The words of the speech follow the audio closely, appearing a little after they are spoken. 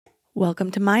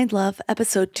Welcome to Mind Love,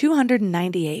 episode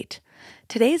 298.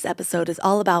 Today's episode is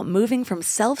all about moving from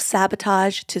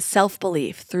self-sabotage to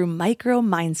self-belief through micro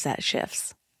mindset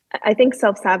shifts. I think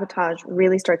self-sabotage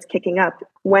really starts kicking up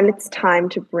when it's time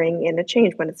to bring in a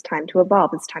change, when it's time to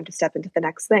evolve, it's time to step into the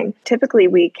next thing. Typically,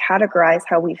 we categorize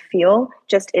how we feel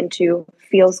just into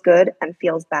feels good and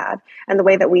feels bad. And the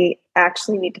way that we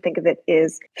actually need to think of it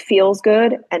is feels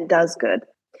good and does good.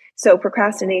 So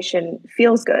procrastination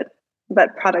feels good,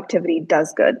 but productivity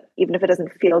does good, even if it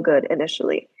doesn't feel good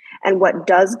initially. And what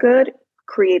does good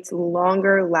creates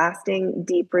longer lasting,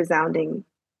 deep, resounding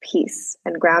peace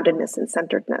and groundedness and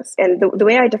centeredness. And the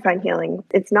way I define healing,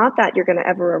 it's not that you're going to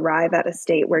ever arrive at a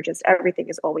state where just everything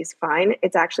is always fine.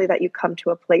 It's actually that you come to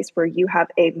a place where you have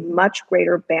a much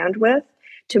greater bandwidth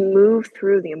to move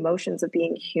through the emotions of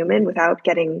being human without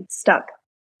getting stuck.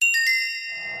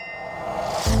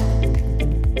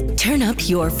 Turn up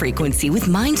your frequency with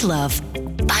Mind Love.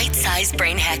 Bite-sized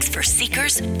brain hacks for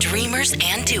seekers, dreamers,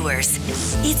 and doers.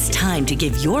 It's time to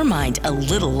give your mind a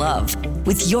little love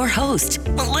with your host,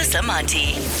 Melissa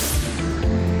Monti.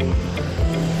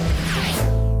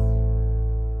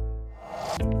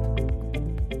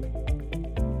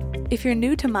 If you're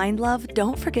new to Mind Love,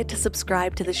 don't forget to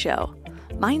subscribe to the show.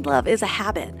 Mind Love is a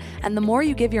habit, and the more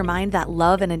you give your mind that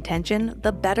love and intention,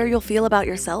 the better you'll feel about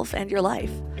yourself and your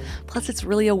life. Plus, it's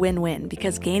really a win-win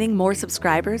because gaining more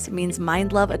subscribers means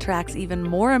Mind Love attracts even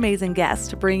more amazing guests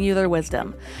to bring you their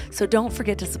wisdom. So don't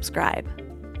forget to subscribe.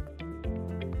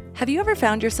 Have you ever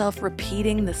found yourself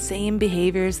repeating the same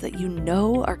behaviors that you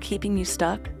know are keeping you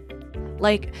stuck?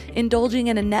 Like indulging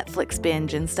in a Netflix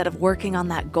binge instead of working on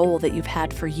that goal that you've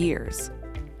had for years.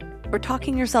 Or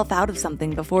talking yourself out of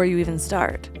something before you even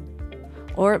start.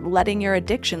 Or letting your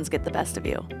addictions get the best of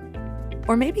you.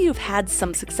 Or maybe you've had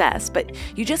some success, but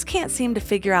you just can't seem to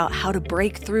figure out how to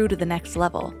break through to the next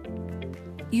level.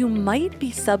 You might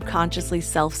be subconsciously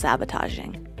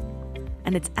self-sabotaging.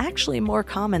 And it's actually more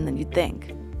common than you'd think.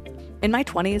 In my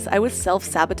 20s, I was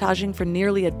self-sabotaging for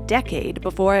nearly a decade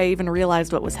before I even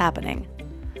realized what was happening.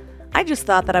 I just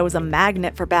thought that I was a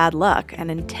magnet for bad luck and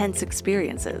intense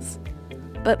experiences.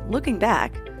 But looking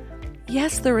back,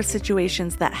 yes, there were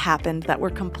situations that happened that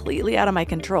were completely out of my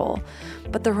control,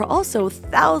 but there were also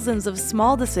thousands of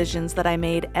small decisions that I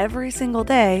made every single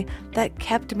day that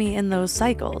kept me in those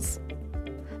cycles.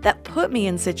 That put me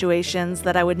in situations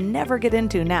that I would never get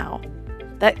into now.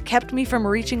 That kept me from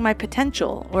reaching my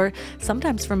potential, or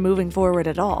sometimes from moving forward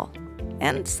at all.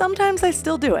 And sometimes I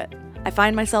still do it. I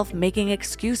find myself making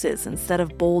excuses instead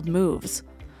of bold moves.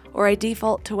 Or I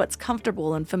default to what's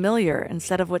comfortable and familiar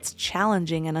instead of what's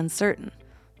challenging and uncertain.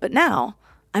 But now,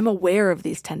 I'm aware of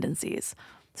these tendencies,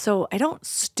 so I don't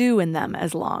stew in them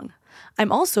as long. I'm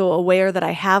also aware that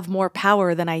I have more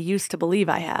power than I used to believe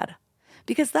I had.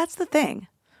 Because that's the thing.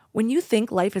 When you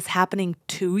think life is happening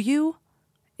to you,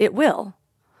 it will.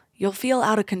 You'll feel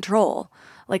out of control,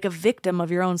 like a victim of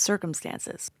your own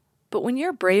circumstances. But when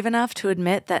you're brave enough to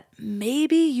admit that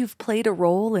maybe you've played a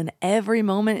role in every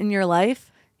moment in your life,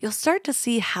 you'll start to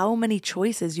see how many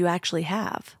choices you actually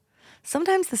have.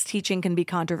 Sometimes this teaching can be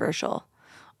controversial,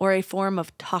 or a form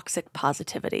of toxic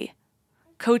positivity.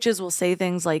 Coaches will say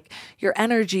things like, your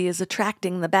energy is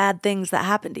attracting the bad things that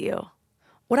happen to you.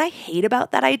 What I hate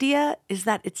about that idea is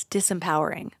that it's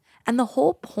disempowering. And the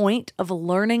whole point of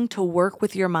learning to work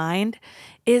with your mind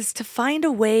is to find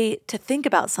a way to think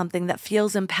about something that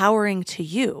feels empowering to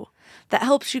you, that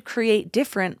helps you create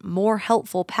different, more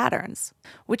helpful patterns,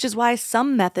 which is why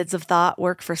some methods of thought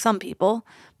work for some people,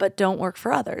 but don't work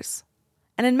for others.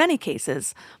 And in many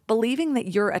cases, believing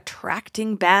that you're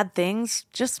attracting bad things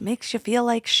just makes you feel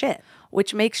like shit,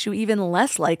 which makes you even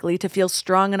less likely to feel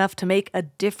strong enough to make a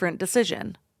different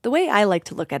decision. The way I like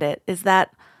to look at it is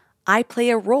that I play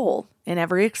a role in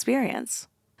every experience.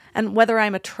 And whether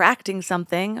I'm attracting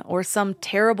something or some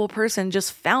terrible person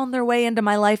just found their way into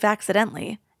my life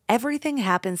accidentally, everything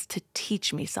happens to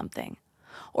teach me something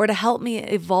or to help me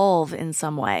evolve in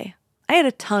some way. I had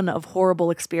a ton of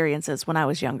horrible experiences when I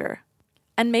was younger.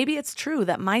 And maybe it's true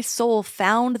that my soul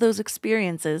found those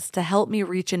experiences to help me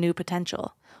reach a new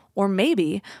potential. Or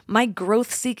maybe my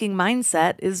growth-seeking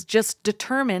mindset is just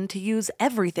determined to use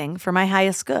everything for my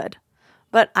highest good.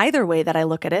 But either way that I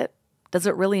look at it, does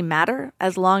it really matter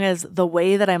as long as the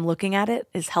way that I'm looking at it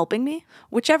is helping me?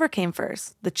 Whichever came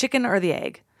first, the chicken or the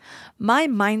egg. My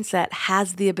mindset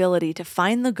has the ability to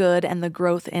find the good and the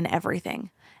growth in everything.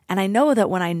 And I know that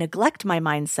when I neglect my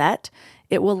mindset,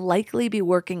 it will likely be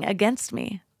working against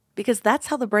me, because that's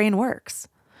how the brain works.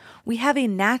 We have a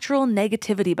natural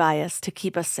negativity bias to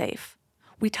keep us safe.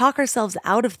 We talk ourselves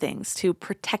out of things to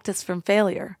protect us from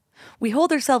failure. We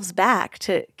hold ourselves back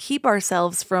to keep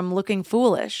ourselves from looking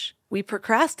foolish. We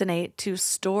procrastinate to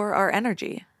store our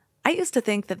energy. I used to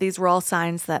think that these were all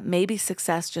signs that maybe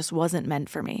success just wasn't meant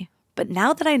for me. But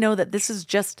now that I know that this is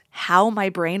just how my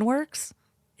brain works,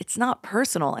 it's not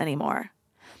personal anymore.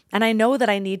 And I know that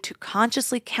I need to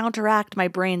consciously counteract my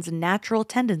brain's natural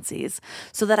tendencies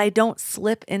so that I don't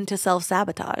slip into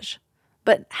self-sabotage.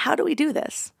 But how do we do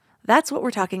this? That's what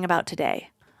we're talking about today.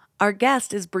 Our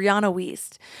guest is Brianna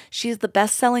Wiest. She's the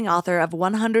best-selling author of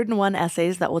 101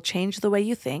 Essays That Will Change the Way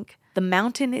You Think, The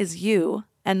Mountain Is You,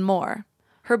 and more.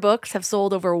 Her books have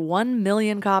sold over 1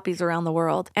 million copies around the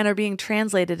world and are being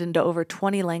translated into over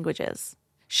 20 languages.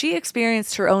 She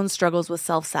experienced her own struggles with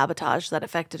self-sabotage that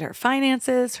affected her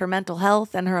finances, her mental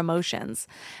health, and her emotions.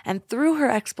 And through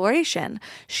her exploration,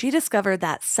 she discovered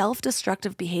that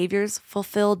self-destructive behaviors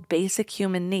fulfilled basic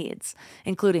human needs,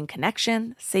 including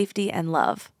connection, safety, and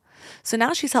love. So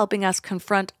now she's helping us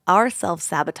confront our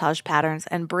self-sabotage patterns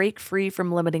and break free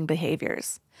from limiting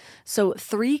behaviors. So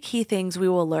 3 key things we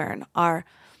will learn are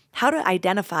how to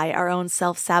identify our own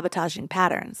self-sabotaging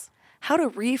patterns, how to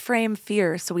reframe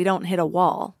fear so we don't hit a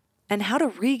wall, and how to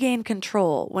regain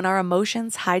control when our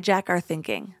emotions hijack our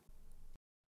thinking.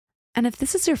 And if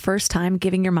this is your first time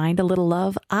giving your mind a little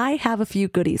love, I have a few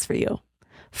goodies for you.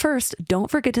 First,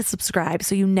 don't forget to subscribe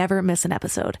so you never miss an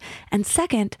episode. And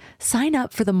second, sign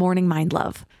up for the Morning Mind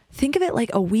Love. Think of it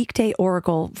like a weekday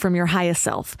oracle from your highest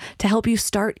self to help you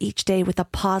start each day with a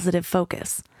positive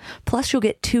focus. Plus, you'll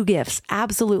get 2 gifts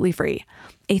absolutely free: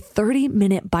 a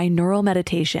 30-minute binaural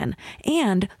meditation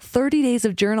and 30 days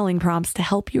of journaling prompts to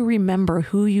help you remember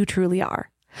who you truly are.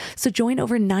 So join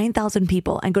over 9,000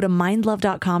 people and go to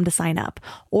mindlove.com to sign up,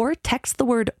 or text the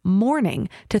word morning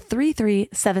to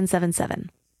 33777.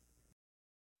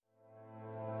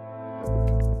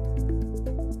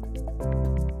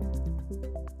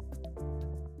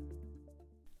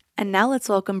 And now let's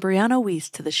welcome Brianna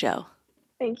Wiest to the show.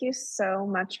 Thank you so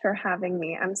much for having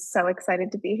me. I'm so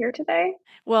excited to be here today.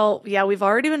 Well, yeah, we've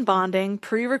already been bonding,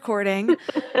 pre-recording,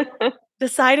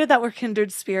 decided that we're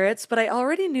kindred spirits, but I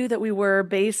already knew that we were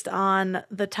based on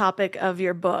the topic of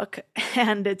your book,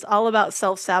 and it's all about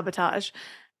self-sabotage.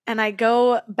 And I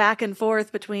go back and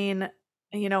forth between,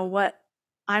 what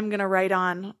I'm going to write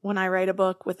on when I write a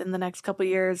book within the next couple of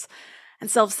years. And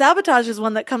self-sabotage is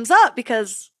one that comes up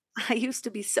because I used to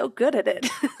be so good at it.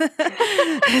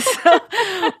 It's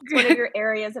one of your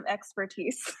areas of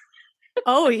expertise.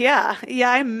 Oh, yeah.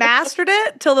 Yeah, I mastered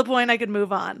it till the point I could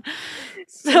move on.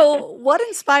 So what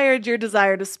inspired your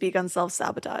desire to speak on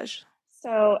self-sabotage?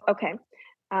 So, okay.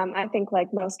 I think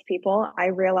like most people, I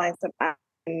realized that I'm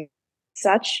in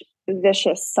such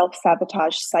vicious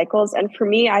self-sabotage cycles. And for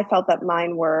me, I felt that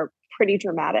mine were pretty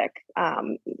dramatic,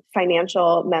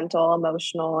 financial, mental,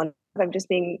 emotional. And if I'm just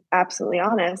being absolutely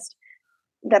honest,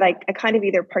 that I kind of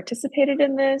either participated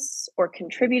in this or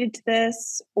contributed to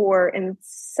this, or in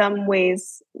some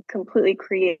ways completely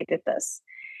created this.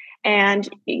 And,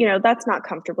 that's not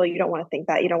comfortable. You don't want to think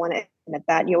that. You don't want to admit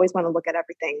that. You always want to look at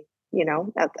everything,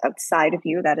 outside of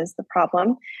you. That is the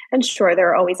problem. And sure, there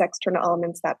are always external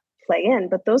elements that play in,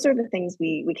 but those are the things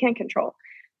we can't control.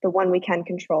 The one we can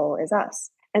control is us.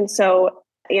 And so,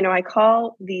 I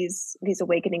call these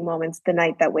awakening moments the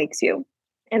night that wakes you.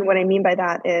 And what I mean by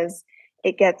that is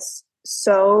it gets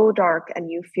so dark and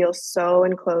you feel so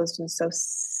enclosed and so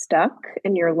stuck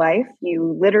in your life.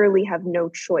 You literally have no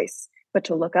choice but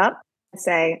to look up and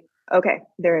say, okay,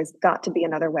 there has got to be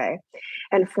another way.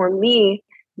 And for me,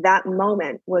 that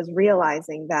moment was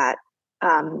realizing that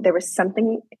there was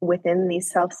something within these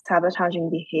self-sabotaging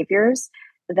behaviors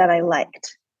that I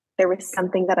liked. There was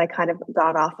something that I kind of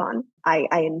got off on. I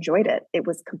enjoyed it. It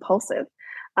was compulsive.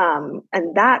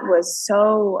 And that was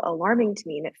so alarming to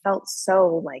me. And it felt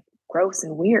so like gross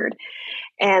and weird.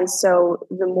 And so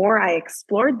the more I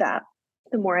explored that,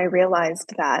 the more I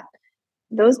realized that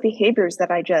those behaviors that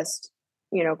I just,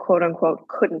 quote unquote,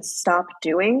 couldn't stop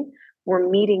doing were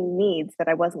meeting needs that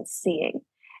I wasn't seeing.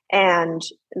 And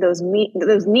those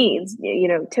needs,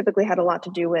 typically had a lot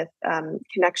to do with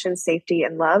connection, safety,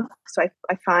 and love. So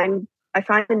I find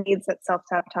the needs that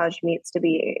self-sabotage meets to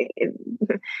be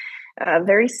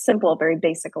very simple, very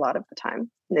basic a lot of the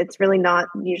time. It's really not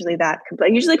usually that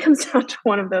complex. It usually comes down to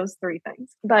one of those 3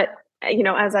 things. But,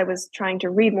 as I was trying to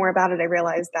read more about it, I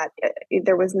realized that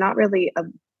there was not really a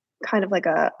kind of like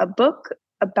a book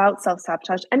about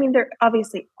self-sabotage. I mean, there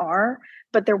obviously are,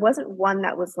 but there wasn't one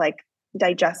that was like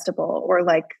digestible or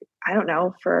like, I don't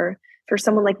know, for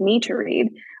someone like me to read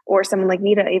or someone like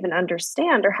me to even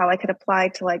understand, or how I could apply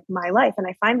to like my life. And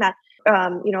I find that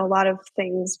A lot of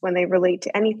things when they relate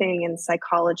to anything in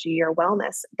psychology or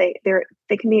wellness, they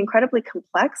can be incredibly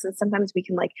complex. And sometimes we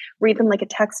can like read them like a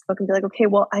textbook and be like, okay,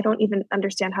 well, I don't even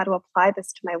understand how to apply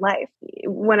this to my life.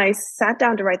 When I sat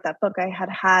down to write that book, I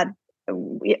had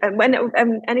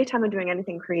anytime I'm doing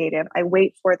anything creative, I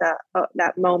wait for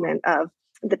that moment of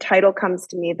the title comes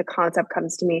to me, the concept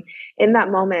comes to me. In that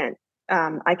moment,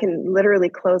 I can literally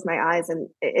close my eyes and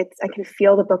I can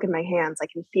feel the book in my hands. I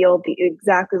can feel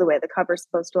exactly the way the cover is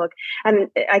supposed to look. And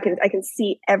I can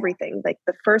see everything, like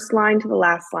the first line to the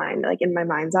last line, like in my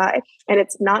mind's eye. And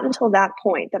it's not until that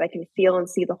point that I can feel and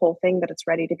see the whole thing that it's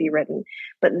ready to be written.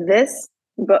 But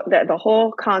the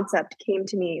whole concept came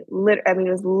to me. It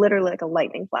was literally like a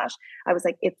lightning flash. I was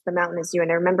like, "It's the mountain is you."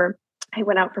 And I remember I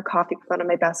went out for coffee with one of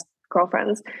my best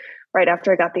girlfriends right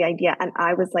after I got the idea, and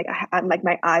I was like, I'm like,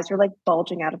 my eyes were like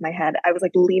bulging out of my head. I was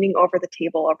like leaning over the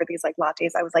table over these like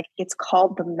lattes. I was like, "It's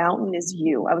called The Mountain Is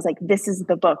You." I was like, "This is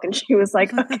the book," and she was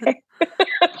like, "Okay."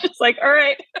 Just like, "All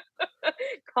right."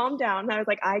 Calm down. And I was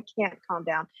like, I can't calm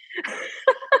down.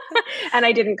 And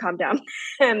I didn't calm down.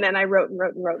 And then I wrote and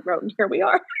wrote and wrote and wrote, and here we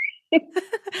are.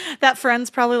 That friend's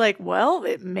probably like, well,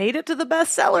 it made it to the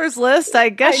bestsellers list. I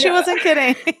guess she wasn't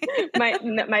kidding.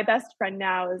 My best friend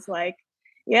now is like,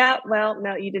 yeah, well,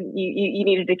 no, you didn't. You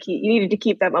needed to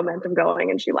keep that momentum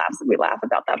going. And she laughs, and we laugh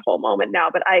about that whole moment now.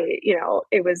 But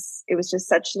it was just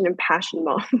such an impassioned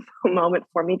moment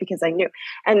for me, because I knew.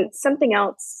 And something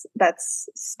else that's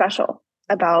special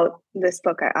about this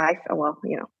book,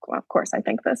 of course I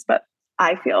think this, but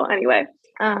I feel anyway,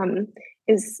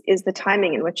 is the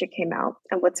timing in which it came out.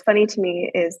 And what's funny to me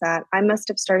is that I must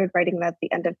have started writing that at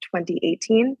the end of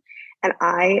 2018. And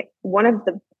one of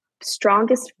the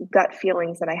strongest gut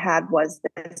feelings that I had was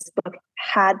this book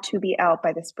had to be out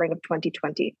by the spring of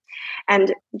 2020.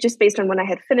 And just based on when I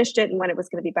had finished it and when it was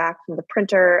going to be back from the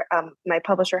printer, my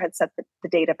publisher had set the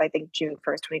date of, I think, June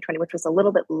 1st, 2020, which was a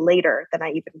little bit later than I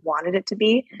even wanted it to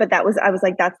be. But I was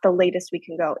like, that's the latest we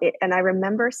can go. And I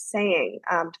remember saying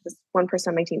to this one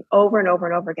person on my team over and over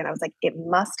and over again, I was like, it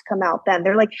must come out then.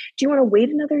 They're like, do you want to wait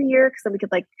another year? Because then we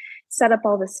could like set up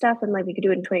all this stuff and like we could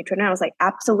do it in 2020. And I was like,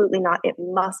 absolutely not. It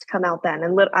must come out then.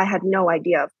 And I had no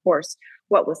idea, of course,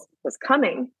 what was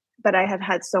coming, but I have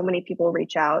had so many people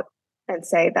reach out and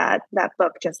say that that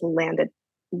book just landed,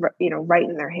 right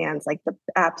in their hands, like the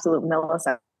absolute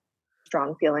millisecond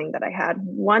strong feeling that I had.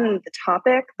 One, the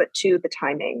topic, but two, the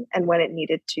timing and when it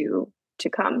needed to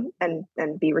come and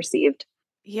be received.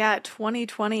 Yeah,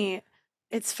 2020.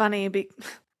 It's funny.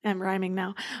 I'm rhyming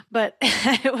now, but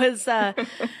it was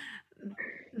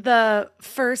the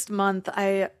first month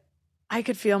I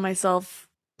could feel myself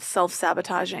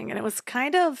self-sabotaging, and it was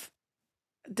kind of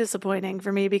disappointing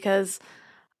for me because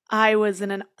I was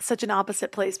in such an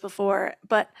opposite place before,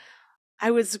 but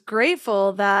I was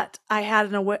grateful that I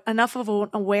had enough of an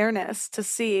awareness to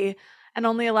see and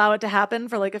only allow it to happen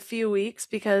for like a few weeks,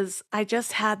 because I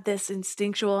just had this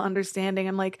instinctual understanding.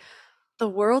 I'm like, the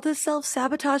world is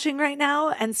self-sabotaging right now,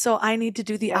 and so I need to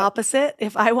do the opposite.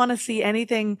 If I want to see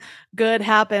anything good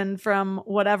happen from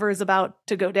whatever is about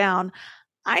to go down,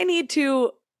 I need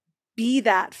to be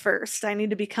that first. I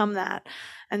need to become that.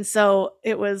 And so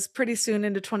it was pretty soon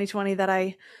into 2020 that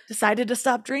I decided to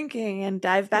stop drinking and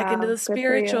dive back into the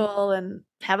spiritual and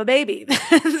have a baby.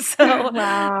 So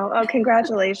wow. Oh,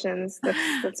 congratulations.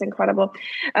 That's incredible.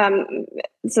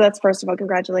 So that's, first of all,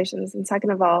 congratulations. And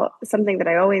second of all, something that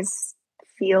I always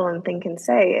feel and think and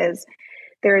say is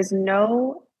there is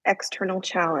no external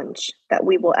challenge that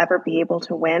we will ever be able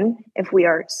to win if we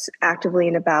are actively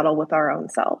in a battle with our own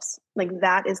selves. Like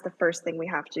that is the first thing we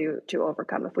have to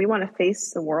overcome. If we want to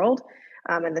face the world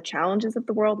and the challenges of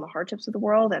the world and the hardships of the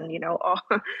world and,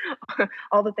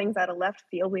 all the things out of left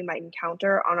field we might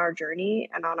encounter on our journey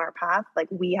and on our path, like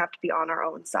we have to be on our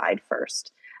own side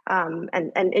first. And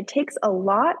it takes a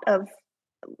lot of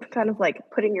kind of like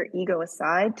putting your ego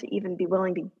aside to even be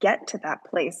willing to get to that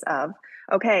place of,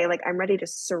 okay, like I'm ready to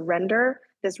surrender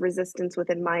this resistance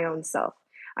within my own self.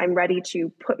 I'm ready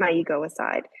to put my ego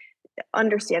aside,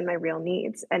 understand my real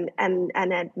needs, and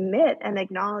admit and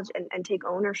acknowledge and take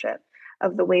ownership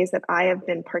of the ways that I have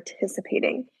been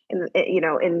participating in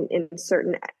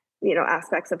certain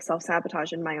aspects of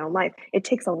self-sabotage in my own life. It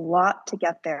takes a lot to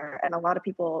get there, and a lot of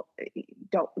people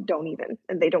don't even,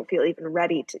 and they don't feel even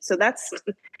ready to. So that's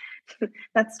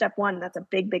step one. That's a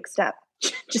big step.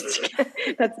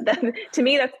 To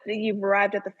me, that's, you've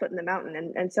arrived at the foot in the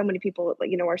mountain, and so many people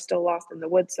are still lost in the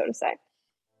woods, so to say.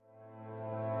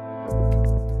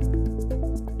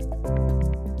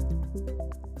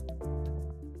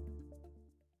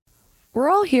 We're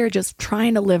all here just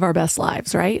trying to live our best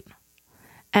lives, right?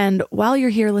 And while you're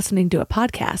here listening to a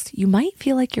podcast, you might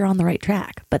feel like you're on the right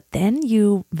track, but then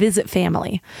you visit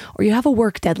family or you have a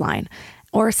work deadline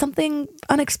or something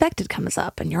unexpected comes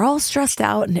up and you're all stressed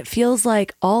out and it feels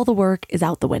like all the work is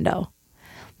out the window.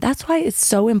 That's why it's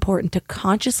so important to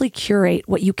consciously curate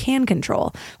what you can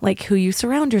control, like who you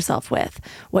surround yourself with,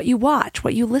 what you watch,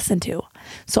 what you listen to.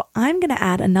 So I'm going to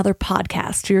add another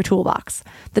podcast to your toolbox,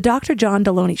 The Dr. John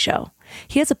Deloney Show.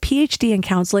 He has a PhD in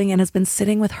counseling and has been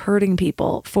sitting with hurting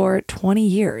people for 20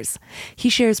 years. He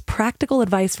shares practical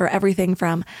advice for everything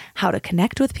from how to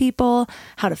connect with people,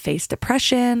 how to face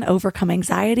depression, overcome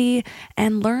anxiety,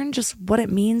 and learn just what it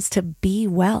means to be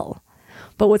well.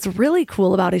 But what's really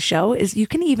cool about his show is you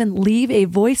can even leave a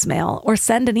voicemail or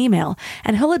send an email,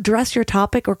 and he'll address your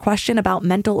topic or question about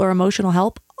mental or emotional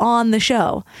help on the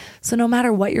show. So no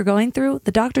matter what you're going through,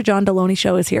 the Dr. John Deloney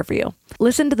Show is here for you.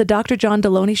 Listen to the Dr. John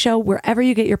Deloney Show wherever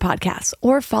you get your podcasts,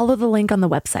 or follow the link on the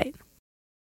website.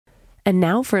 And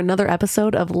now for another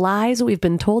episode of Lies We've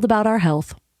Been Told About Our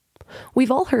Health.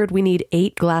 We've all heard we need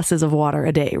 8 glasses of water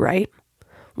a day, right?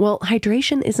 Well,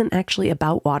 hydration isn't actually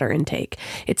about water intake.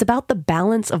 It's about the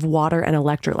balance of water and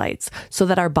electrolytes so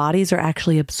that our bodies are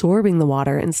actually absorbing the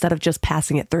water instead of just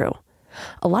passing it through.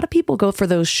 A lot of people go for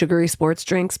those sugary sports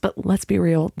drinks, but let's be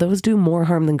real, those do more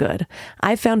harm than good.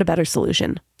 I've found a better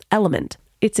solution. Element.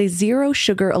 It's a zero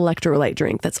sugar electrolyte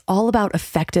drink that's all about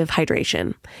effective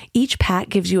hydration. Each pack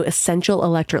gives you essential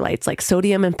electrolytes like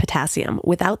sodium and potassium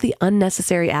without the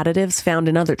unnecessary additives found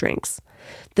in other drinks.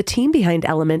 The team behind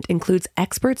Element includes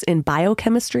experts in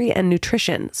biochemistry and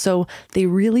nutrition, so they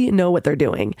really know what they're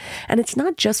doing. And it's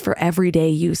not just for everyday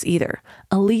use either.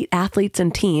 Elite athletes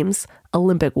and teams,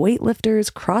 Olympic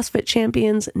weightlifters, CrossFit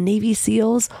champions, Navy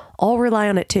SEALs, all rely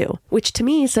on it too, which to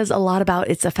me says a lot about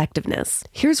its effectiveness.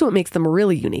 Here's what makes them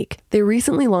really unique. They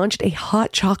recently launched a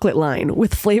hot chocolate line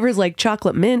with flavors like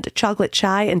chocolate mint, chocolate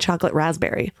chai, and chocolate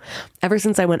raspberry. Ever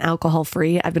since I went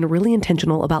alcohol-free, I've been really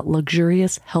intentional about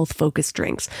luxurious, health-focused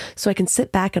drinks, so I can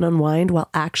sit back and unwind while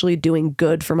actually doing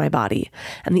good for my body.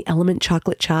 And the Element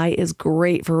chocolate chai is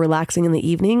great for relaxing in the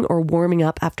evening or warming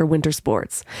up after winter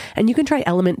sports. And you can try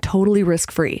Element totally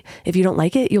risk-free. If you don't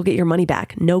like it, you'll get your money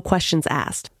back, no questions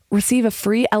asked. Receive a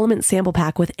free Element sample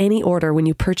pack with any order when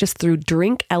you purchase through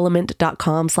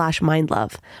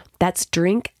drinkelement.com/mindlove. That's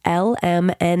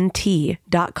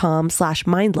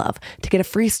drinklmnt.com/mindlove to get a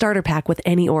free starter pack with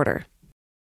any order.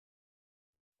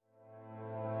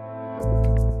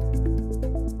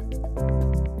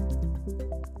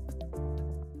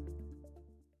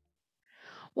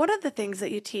 One of the things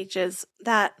that you teach is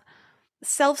that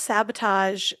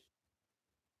self-sabotage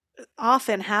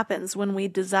often happens when we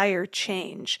desire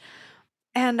change.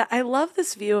 And I love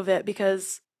this view of it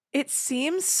because it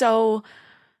seems so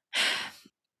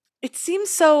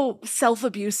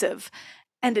self-abusive,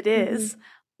 and it is,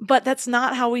 but that's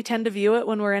not how we tend to view it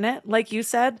when we're in it. Like you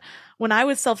said, when I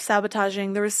was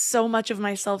self-sabotaging, there was so much of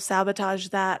my self-sabotage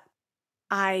that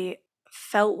I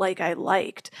felt like I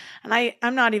liked. And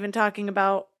I'm not even talking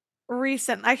about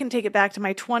recent. I can take it back to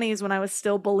my 20s when I was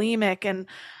still bulimic and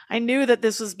I knew that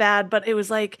this was bad, but it was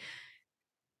like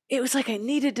I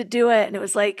needed to do it, and it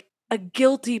was like a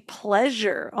guilty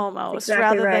pleasure almost,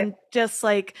 rather than just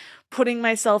like putting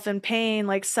myself in pain,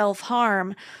 like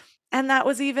self-harm. And that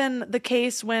was even the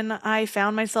case when I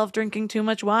found myself drinking too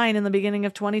much wine in the beginning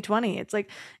of 2020. It's like,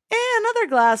 another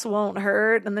glass won't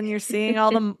hurt. And then you're seeing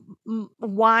all the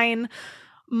wine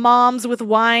moms with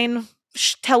wine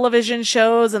television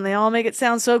shows, and they all make it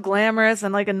sound so glamorous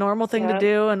and like a normal thing to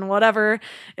do and whatever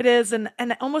it is. And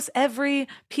almost every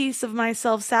piece of my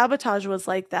self-sabotage was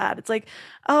like that. It's like,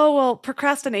 oh, well,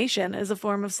 procrastination is a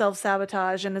form of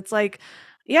self-sabotage. And it's like,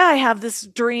 yeah, I have this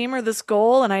dream or this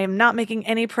goal and I am not making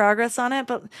any progress on it,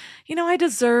 but I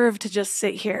deserve to just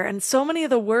sit here. And so many of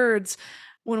the words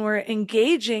when we're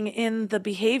engaging in the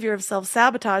behavior of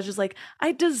self-sabotage is like,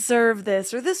 I deserve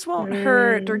this, or this won't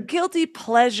hurt, or guilty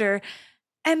pleasure.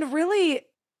 And really,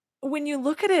 when you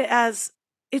look at it as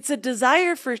it's a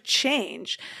desire for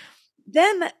change,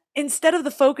 then instead of the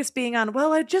focus being on,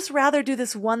 well, I'd just rather do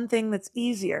this one thing that's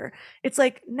easier, it's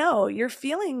like, no, you're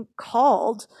feeling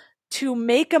called to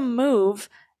make a move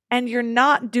and you're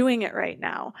not doing it right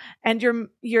now. And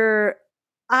you're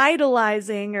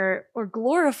idolizing or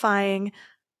glorifying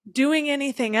doing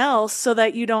anything else so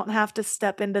that you don't have to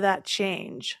step into that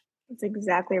change. That's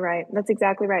exactly right. And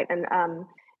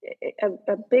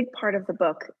a big part of the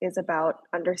book is about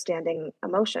understanding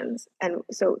emotions. And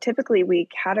so typically we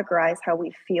categorize how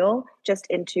we feel just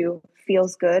into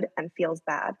feels good and feels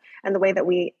bad. And the way that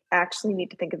we actually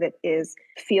need to think of it is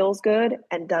feels good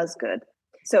and does good.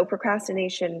 So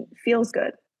procrastination feels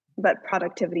good. but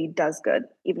productivity does good,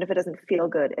 even if it doesn't feel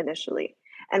good initially.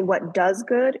 And what does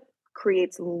good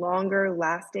creates longer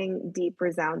lasting, deep,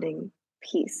 resounding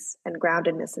peace and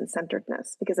groundedness and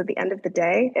centeredness. Because at the end of the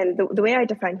day, and the way I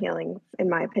define healing, in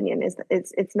my opinion, is that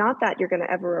it's not that you're going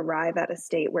to ever arrive at a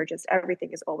state where just everything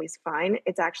is always fine.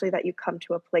 It's actually that you come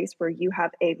to a place where you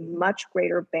have a much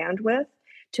greater bandwidth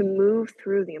to move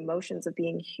through the emotions of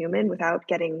being human without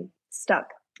getting stuck.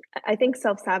 I think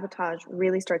self-sabotage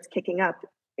really starts kicking up,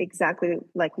 exactly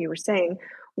like we were saying,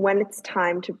 when it's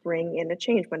time to bring in a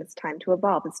change, when it's time to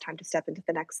evolve, it's time to step into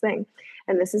the next thing.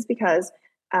 And this is because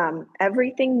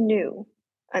everything new,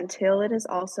 until it is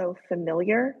also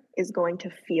familiar, is going to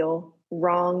feel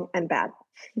wrong and bad.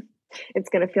 It's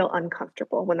going to feel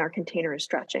uncomfortable when our container is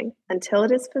stretching. Until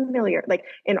it is familiar, like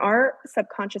in our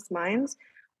subconscious minds,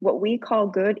 what we call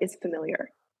good is familiar.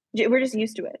 We're just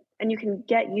used to it. And you can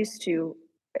get used to,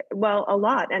 well, a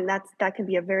lot. And that can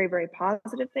be a very, very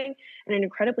positive thing and an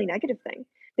incredibly negative thing.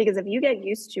 Because if you get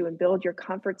used to and build your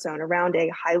comfort zone around a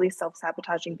highly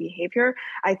self-sabotaging behavior,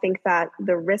 I think that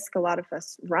the risk a lot of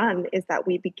us run is that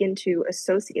we begin to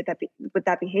associate that with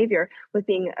that behavior with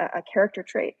being a character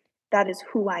trait. That is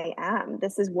who I am.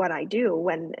 This is what I do.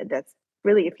 When that's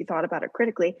really, if you thought about it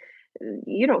critically,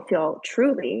 you don't feel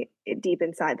truly deep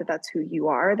inside that that's who you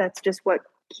are. That's just what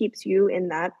keeps you in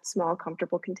that small,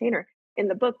 comfortable container. In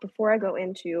the book, before I go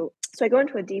into, so I go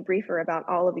into a debriefer about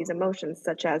all of these emotions,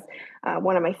 such as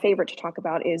one of my favorite to talk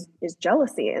about is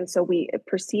jealousy. And so we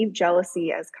perceive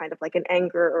jealousy as kind of like an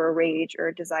anger or a rage or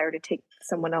a desire to take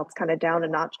someone else kind of down a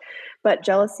notch. But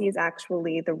jealousy is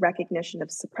actually the recognition of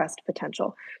suppressed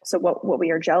potential. So what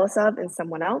we are jealous of in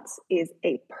someone else is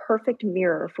a perfect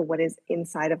mirror for what is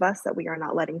inside of us that we are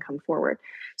not letting come forward.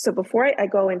 So before I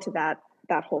go into that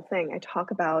whole thing, I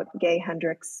talk about Gay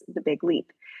Hendricks' The Big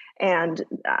Leap. And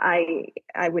I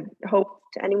would hope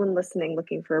to anyone listening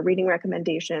looking for a reading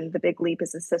recommendation, The Big Leap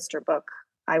is a sister book,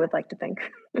 I would like to think.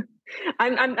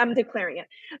 I'm declaring it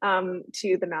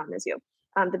to The Mountain Is You.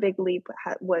 The Big Leap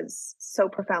was so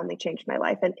profoundly changed my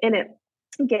life. And in it,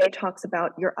 Gay talks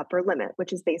about your upper limit,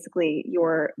 which is basically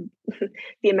your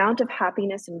the amount of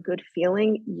happiness and good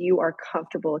feeling you are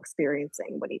comfortable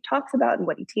experiencing. What he talks about and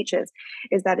what he teaches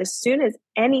is that as soon as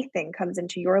anything comes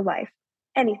into your life,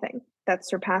 anything that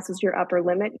surpasses your upper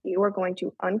limit, you are going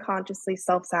to unconsciously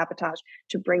self-sabotage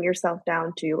to bring yourself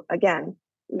down to, again,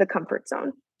 the comfort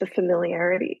zone, the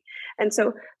familiarity. And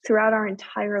so throughout our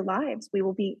entire lives, we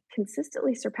will be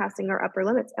consistently surpassing our upper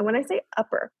limits. And when I say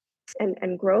upper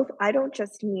and growth, I don't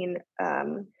just mean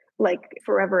like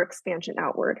forever expansion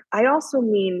outward. I also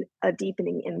mean a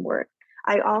deepening inward.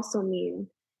 I also mean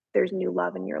there's new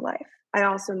love in your life. I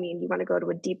also mean you want to go to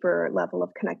a deeper level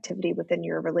of connectivity within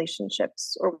your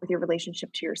relationships or with your relationship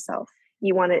to yourself.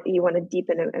 You want to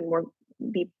deepen and more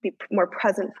be more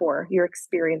present for your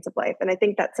experience of life. And I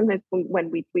think that sometimes when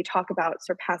we talk about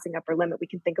surpassing upper limit, we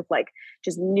can think of like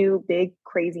just new, big,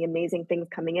 crazy, amazing things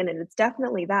coming in. And it's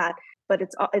definitely that, but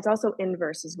it's also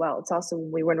inverse as well. It's also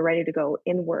when we were ready to go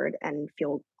inward and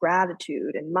feel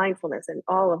gratitude and mindfulness and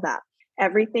all of that.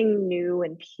 Everything new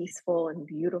and peaceful and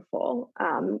beautiful,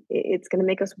 it's going to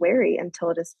make us wary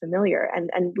until it is familiar.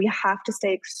 And we have to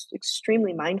stay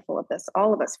extremely mindful of this,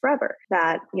 all of us forever,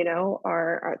 that,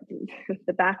 our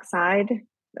the backside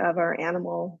of our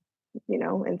animal,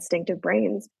 instinctive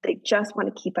brains, they just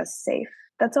want to keep us safe.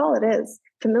 That's all it is.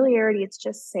 Familiarity, it's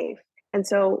just safe. And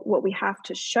so what we have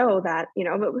to show that,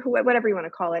 whatever you want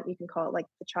to call it, you can call it like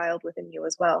the child within you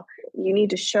as well. You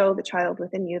need to show the child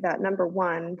within you that, number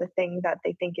one, the thing that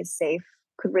they think is safe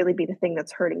could really be the thing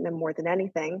that's hurting them more than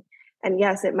anything. And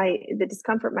yes, the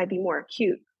discomfort might be more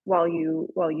acute while you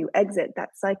exit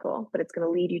that cycle, but it's going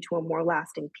to lead you to a more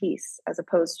lasting peace, as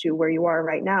opposed to where you are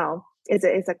right now. Is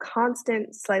a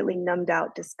constant, slightly numbed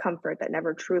out discomfort that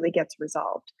never truly gets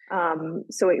resolved.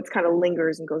 So it kind of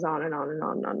lingers and goes on and on and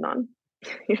on and on and on.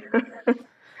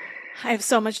 I have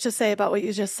so much to say about what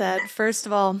you just said. First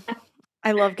of all,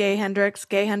 I love Gay Hendricks.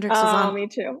 Gay Hendricks was me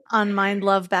too. on Mind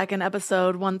Love back in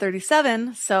episode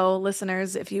 137. So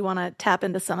listeners, if you want to tap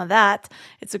into some of that,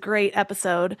 it's a great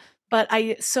episode. But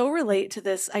I so relate to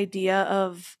this idea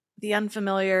of the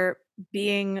unfamiliar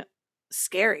being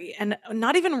scary and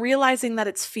not even realizing that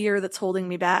it's fear that's holding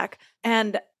me back.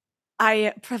 And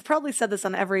I probably said this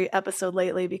on every episode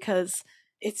lately because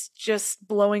it's just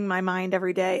blowing my mind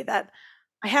every day that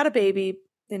I had a baby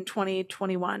in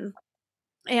 2021,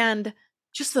 and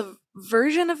just the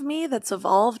version of me that's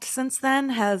evolved since then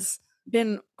has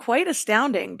been quite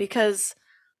astounding, because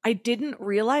I didn't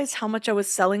realize how much I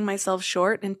was selling myself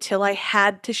short until I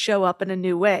had to show up in a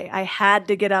new way. I had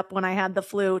to get up when I had the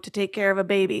flu to take care of a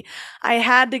baby. I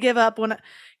had to give up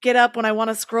get up when I want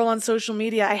to scroll on social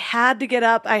media. I had to get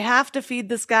up. I have to feed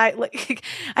this guy. Like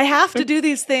I have to do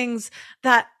these things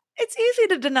that it's easy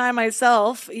to deny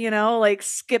myself, like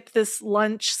skip this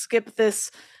lunch, skip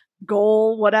this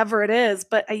goal, whatever it is.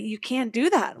 But you can't do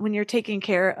that when you're taking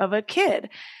care of a kid.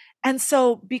 And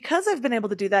so because I've been able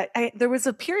to do that, there was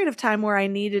a period of time where I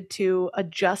needed to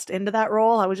adjust into that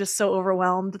role. I was just so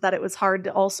overwhelmed that it was hard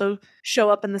to also show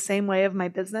up in the same way of my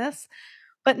business.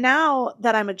 But now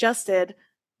that I'm adjusted,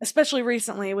 especially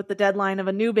recently with the deadline of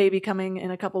a new baby coming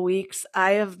in a couple weeks,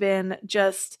 I have been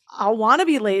I want to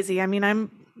be lazy. I mean,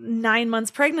 I'm 9 months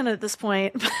pregnant at this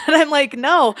point, but I'm like,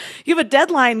 no, you have a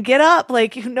deadline, get up.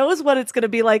 Like, who knows what it's going to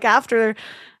be like after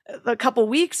a couple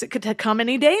weeks. It could come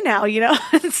any day now,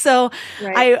 And so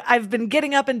Right. I've been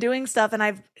getting up and doing stuff, and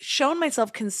I've shown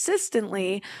myself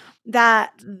consistently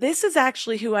that this is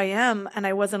actually who I am, and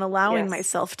I wasn't allowing Yes.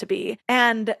 myself to be.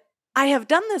 And I have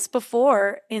done this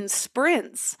before in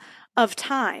sprints of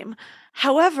time.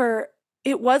 However,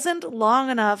 it wasn't long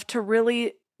enough to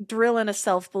really drill in a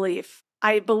self-belief.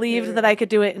 I believed that I could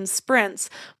do it in sprints,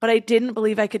 but I didn't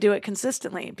believe I could do it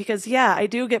consistently because, I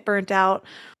do get burnt out.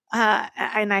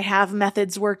 And I have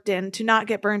methods worked in to not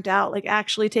get burnt out, like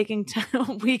actually taking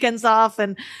weekends off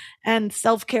and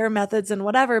self-care methods and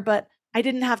whatever. But I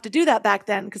didn't have to do that back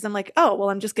then because I'm like, oh, well,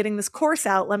 I'm just getting this course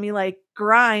out. Let me like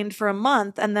grind for a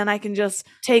month and then I can just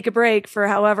take a break for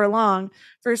however long.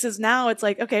 Versus now it's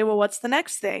like, okay, well, what's the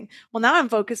next thing? Well, now I'm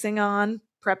focusing on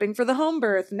prepping for the home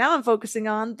birth. Now I'm focusing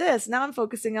on this. Now I'm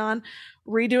focusing on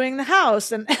redoing the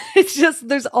house. And it's just,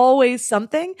 there's always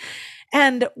something.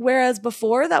 And whereas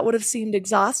before that would have seemed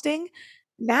exhausting,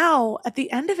 now at the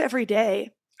end of every day,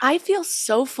 I feel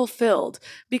so fulfilled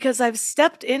because I've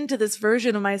stepped into this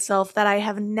version of myself that I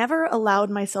have never allowed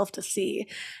myself to see.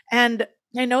 And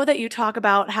I know that you talk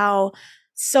about how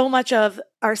so much of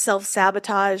our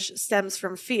self-sabotage stems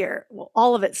from fear. Well,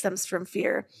 all of it stems from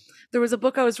fear. There was a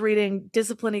book I was reading,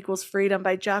 Discipline Equals Freedom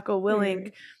by Jocko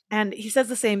Willink, and he says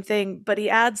the same thing, but he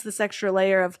adds this extra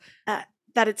layer of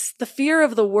that it's the fear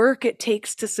of the work it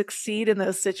takes to succeed in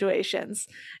those situations.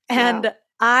 And Wow.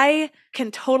 I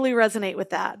can totally resonate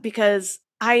with that because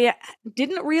I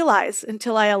didn't realize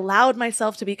until I allowed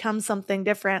myself to become something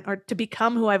different or to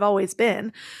become who I've always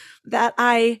been that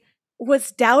I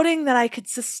was doubting that I could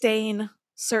sustain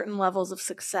certain levels of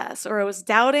success, or I was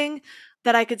doubting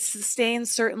that I could sustain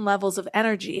certain levels of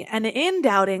energy. And in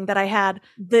doubting that I had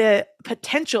the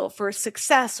potential for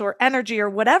success or energy or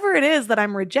whatever it is that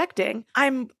I'm rejecting,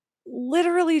 I'm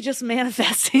literally just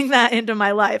manifesting that into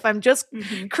my life. I'm just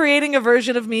creating a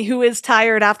version of me who is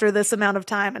tired after this amount of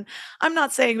time. And I'm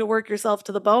not saying to work yourself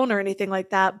to the bone or anything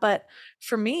like that. But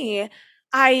for me,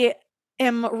 I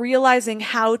am realizing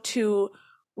how to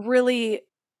really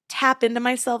tap into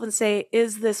myself and say,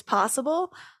 is this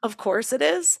possible? Of course it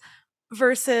is.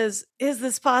 Versus, is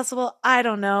this possible? I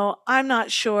don't know. I'm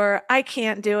not sure. I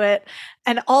can't do it.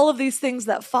 And all of these things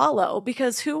that follow,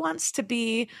 because who wants to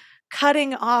be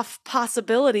cutting off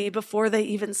possibility before they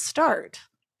even start?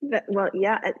 Well,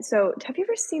 yeah. So, have you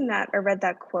ever seen that or read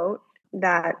that quote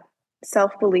that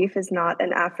self-belief is not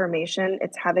an affirmation,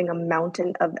 it's having a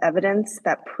mountain of evidence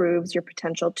that proves your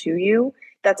potential to you?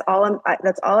 That's all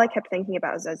I kept thinking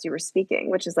about as you were speaking,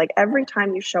 which is like every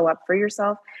time you show up for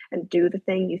yourself and do the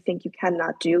thing you think you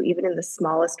cannot do, even in the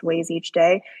smallest ways each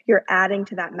day, you're adding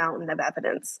to that mountain of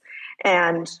evidence.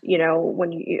 And,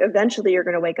 when you eventually you're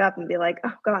going to wake up and be like,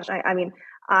 oh gosh, I mean,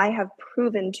 I have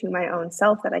proven to my own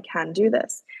self that I can do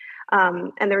this.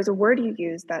 And there was a word you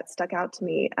used that stuck out to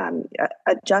me,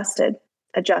 adjusted.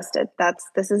 Adjusted.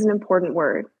 This is an important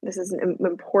word. This is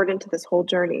important to this whole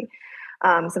journey.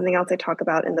 Something else I talk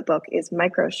about in the book is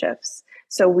micro shifts.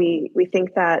 So we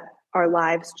think that our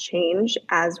lives change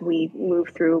as we move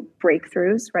through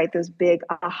breakthroughs, right? Those big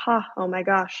aha, oh my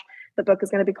gosh, the book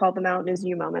is going to be called The Mountain Is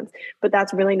You moments. But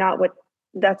that's really not what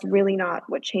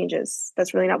changes.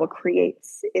 That's really not what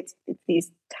creates. It's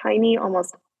these tiny,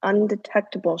 almost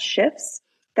undetectable shifts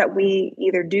that we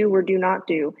either do or do not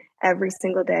do every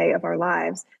single day of our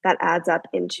lives that adds up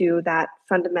into that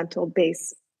fundamental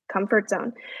base comfort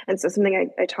zone. And so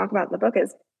something I talk about in the book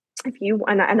is if you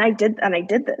and I did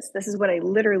this. This is what I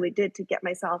literally did to get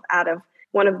myself out of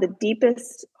one of the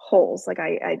deepest holes. Like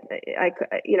I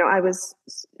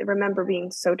remember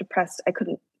being so depressed I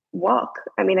couldn't walk.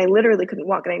 I mean, I literally couldn't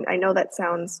walk. And I know that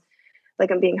sounds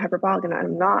like I'm being hyperbolic, and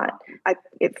I'm not.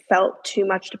 It felt too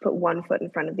much to put one foot in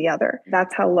front of the other.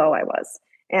 That's how low I was.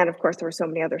 And of course, there were so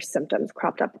many other symptoms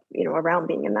cropped up, around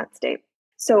being in that state.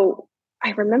 So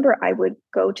I remember I would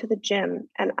go to the gym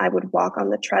and I would walk on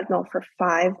the treadmill for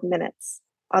 5 minutes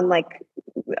on like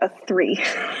a 3,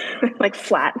 like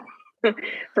flat.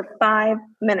 for 5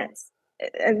 minutes.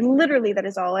 And literally, that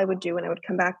is all I would do. And I would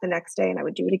come back the next day and I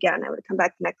would do it again. I would come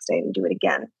back the next day and do it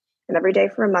again. And every day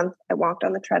for a month, I walked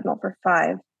on the treadmill for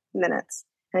 5 minutes.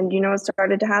 And you know what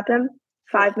started to happen?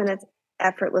 5 minutes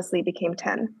effortlessly became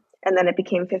 10. And then it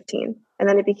became 15. And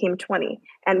then it became 20.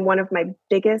 And one of my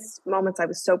biggest moments I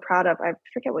was so proud of, I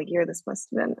forget what year this must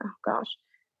have been. Oh gosh,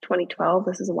 2012.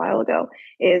 This is a while ago,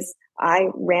 is I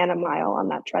ran a mile on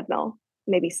that treadmill,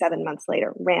 maybe 7 months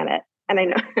later, ran it. And I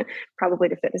know probably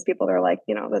to fitness people, they're like,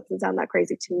 that doesn't sound that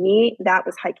crazy. To me, that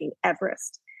was hiking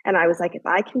Everest. And I was like, if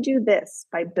I can do this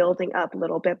by building up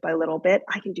little bit by little bit,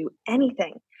 I can do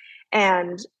anything.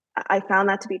 And I found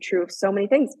that to be true of so many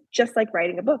things, just like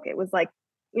writing a book. It was like,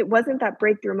 it wasn't that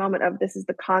breakthrough moment of this is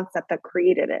the concept that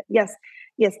created it. Yes,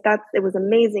 it was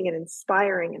amazing and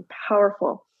inspiring and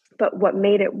powerful. But what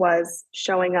made it was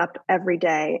showing up every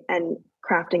day and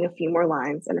crafting a few more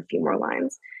lines and a few more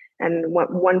lines and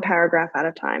one paragraph at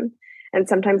a time. And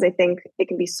sometimes I think it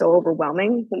can be so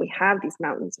overwhelming when we have these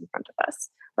mountains in front of us.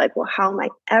 Like, well, how am I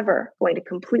ever going to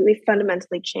completely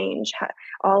fundamentally change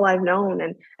all I've known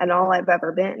and all I've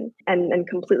ever been and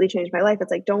completely change my life? It's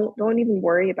like, don't even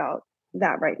worry about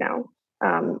that right now.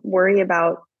 Worry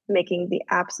about making the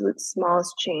absolute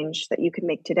smallest change that you can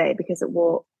make today, because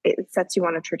it sets you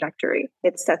on a trajectory.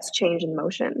 It sets change in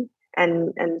motion.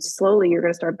 And slowly you're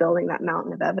going to start building that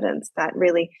mountain of evidence that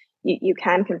really you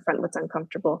can confront what's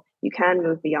uncomfortable. You can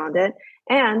move beyond it.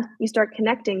 And you start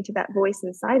connecting to that voice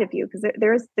inside of you, because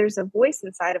there's a voice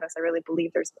inside of us. I really believe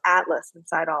there's an atlas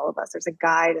inside all of us. There's a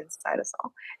guide inside us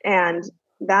all. And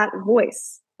that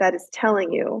voice that is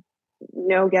telling you,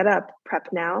 no, get up, prep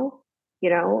now,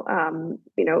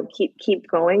 keep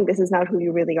going. This is not who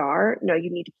you really are. No,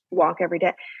 you need to walk every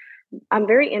day. I'm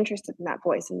very interested in that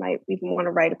voice and might even want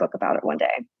to write a book about it one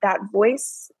day. That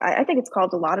voice, I think it's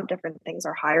called a lot of different things,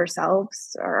 our higher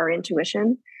selves or our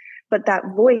intuition, but that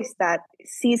voice that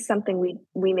sees something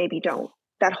we maybe don't,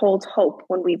 that holds hope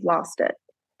when we've lost it,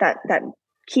 that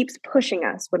keeps pushing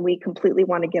us when we completely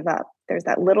want to give up. There's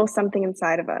that little something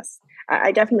inside of us.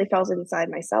 I definitely felt it inside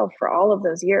myself for all of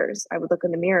those years. I would look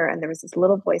in the mirror and there was this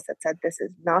little voice that said, this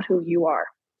is not who you are.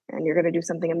 And you're going to do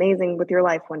something amazing with your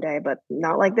life one day, but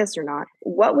not like this, you're not.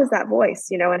 What was that voice,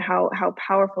 and how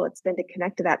powerful it's been to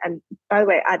connect to that. And by the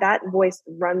way, that voice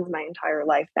runs my entire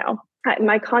life now.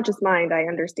 My conscious mind, I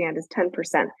understand, is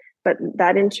 10%, but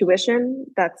that intuition,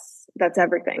 that's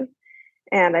everything.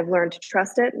 And I've learned to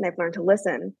trust it, and I've learned to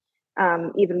listen.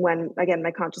 Even when, again,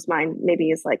 my conscious mind maybe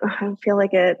is like, oh, I don't feel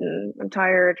like it and I'm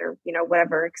tired, or,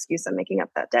 whatever excuse I'm making up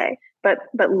that day. But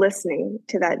listening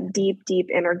to that deep, deep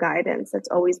inner guidance that's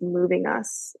always moving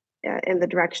us in the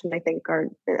direction I think are,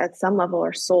 at some level,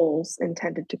 our souls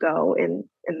intended to go in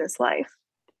this life.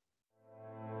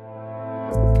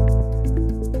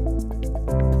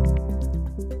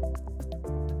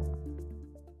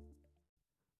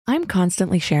 I'm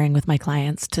constantly sharing with my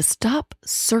clients to stop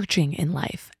searching in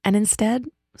life and instead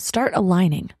start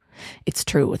aligning. It's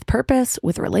true with purpose,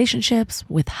 with relationships,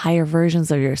 with higher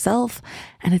versions of yourself,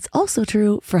 and it's also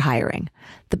true for hiring.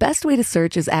 The best way to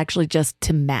search is actually just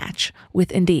to match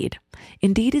with Indeed.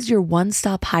 Indeed is your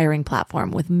one-stop hiring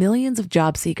platform with millions of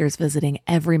job seekers visiting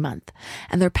every month,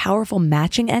 and their powerful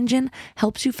matching engine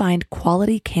helps you find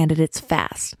quality candidates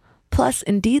fast. Plus,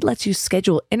 Indeed lets you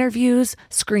schedule interviews,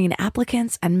 screen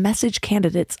applicants, and message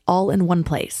candidates all in one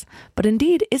place. But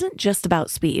Indeed isn't just about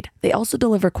speed. They also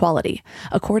deliver quality.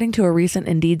 According to a recent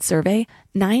Indeed survey,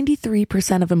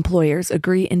 93% of employers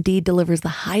agree Indeed delivers the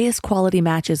highest quality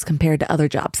matches compared to other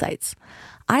job sites.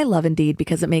 I love Indeed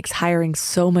because it makes hiring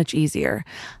so much easier.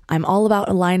 I'm all about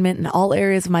alignment in all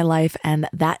areas of my life, and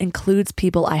that includes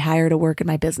people I hire to work in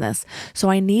my business. So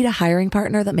I need a hiring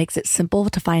partner that makes it simple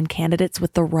to find candidates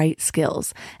with the right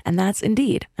skills. And that's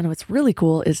Indeed. And what's really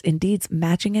cool is Indeed's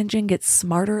matching engine gets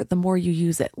smarter the more you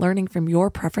use it, learning from your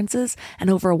preferences and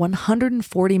over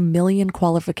 140 million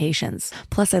qualifications.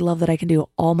 Plus, I love that I can do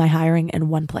all my hiring in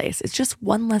one place. It's just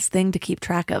one less thing to keep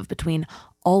track of between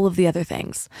all of the other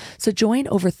things. So join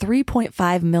over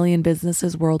 3.5 million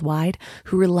businesses worldwide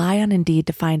who rely on Indeed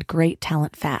to find great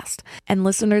talent fast. And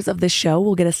listeners of this show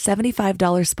will get a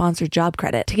 $75 sponsored job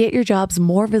credit to get your jobs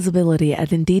more visibility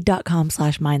at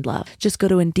Indeed.com/mindlove. Just go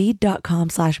to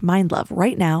Indeed.com/mindlove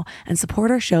right now and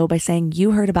support our show by saying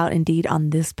you heard about Indeed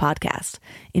on this podcast.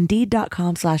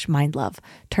 Indeed.com/mindlove.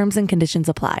 Terms and conditions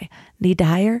apply. Need to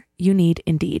hire? You need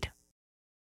Indeed.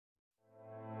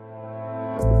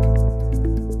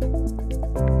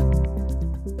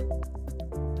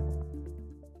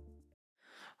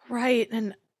 Right.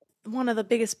 And one of the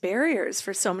biggest barriers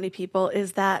for so many people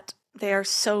is that they are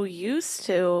so used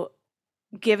to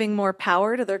giving more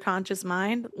power to their conscious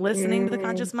mind, listening to the Mm,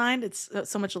 conscious mind, it's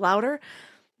so much louder.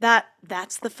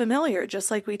 That's the familiar, just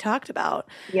like we talked about.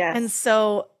 And yes.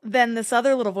 so then this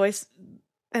other little voice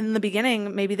in the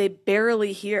beginning, maybe they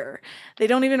barely hear. They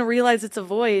don't even realize it's a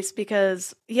voice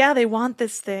because, yeah, they want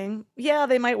this thing. Yeah,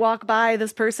 they might walk by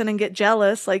this person and get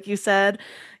jealous, like you said.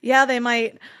 Yeah, they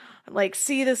might like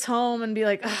see this home and be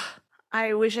like, "Ugh,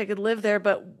 I wish I could live there."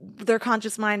 But their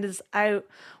conscious mind is, I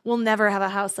will never have a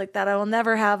house like that. I will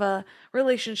never have a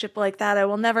relationship like that. I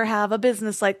will never have a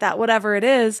business like that, whatever it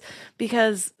is,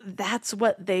 because that's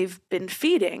what they've been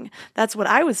feeding. That's what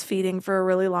I was feeding for a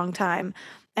really long time.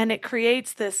 And it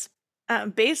creates this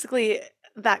basically,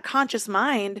 that conscious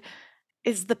mind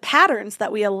is the patterns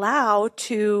that we allow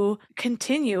to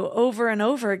continue over and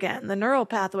over again, the neural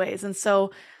pathways. And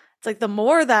so it's like the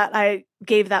more that I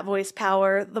gave that voice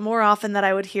power, the more often that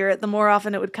I would hear it, the more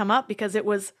often it would come up because it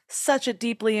was such a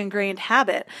deeply ingrained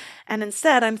habit. And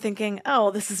instead, I'm thinking,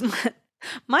 oh, this is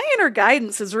my inner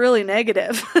guidance is really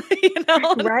negative, you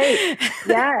know? Right.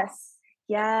 Yes.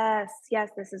 Yes. Yes.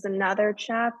 This is another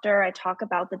chapter. I talk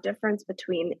about the difference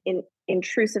between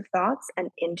intrusive thoughts and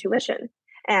intuition.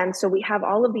 And so we have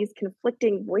all of these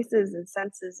conflicting voices and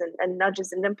senses and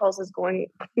nudges and impulses going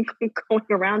going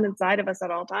around inside of us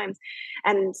at all times.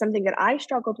 And something that I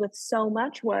struggled with so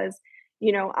much was,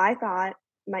 I thought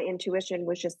my intuition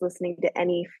was just listening to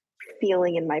any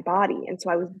feeling in my body. And so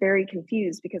I was very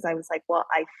confused because I was like, well,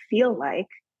 I feel like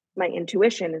my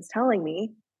intuition is telling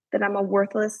me that I'm a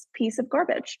worthless piece of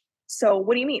garbage. So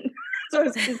what do you mean? So I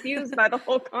was confused by the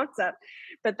whole concept,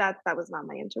 but that was not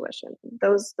my intuition.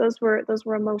 Those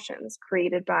were emotions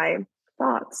created by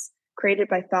thoughts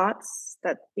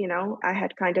that I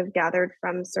had kind of gathered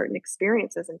from certain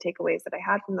experiences and takeaways that I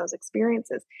had from those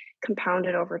experiences,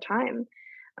 compounded over time.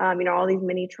 All these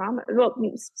mini trauma, well,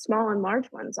 small and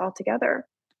large ones all together.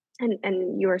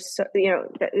 And you are so,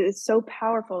 it's so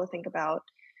powerful to think about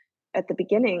at the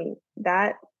beginning,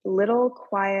 that little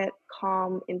quiet,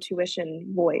 calm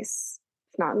intuition voice.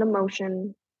 It's not an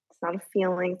emotion, it's not a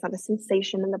feeling, it's not a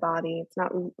sensation in the body, it's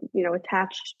not,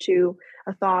 attached to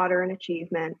a thought or an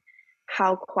achievement.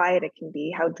 How quiet it can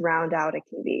be, how drowned out it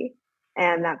can be.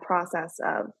 And that process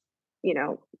of, you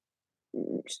know,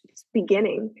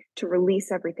 beginning to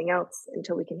release everything else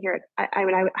until we can hear it. I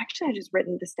just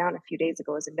written this down a few days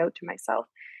ago as a note to myself.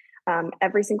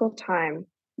 Every single time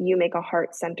you make a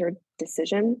heart centered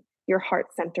decision, your heart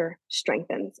center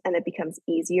strengthens and it becomes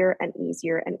easier and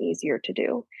easier and easier to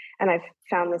do. And I've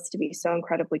found this to be so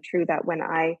incredibly true that when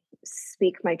I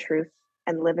speak my truth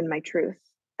and live in my truth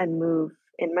and move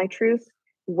in my truth,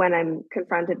 when I'm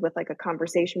confronted with like a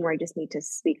conversation where I just need to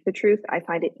speak the truth, I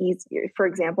find it easier. For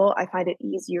example, I find it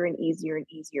easier and easier and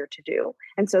easier to do.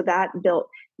 And so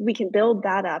we can build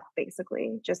that up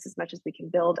basically just as much as we can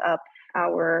build up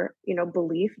our,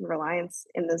 belief and reliance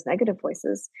in those negative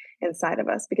voices inside of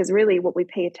us. Because really what we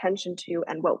pay attention to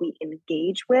and what we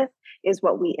engage with is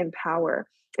what we empower.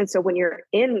 And so when you're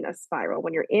in a spiral,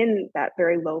 when you're in that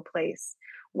very low place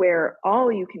where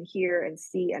all you can hear and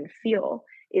see and feel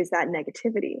is that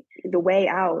negativity, the way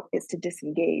out is to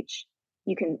disengage.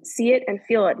 You can see it and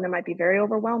feel it, and it might be very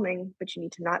overwhelming, but you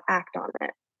need to not act on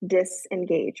it.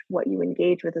 Disengage. What you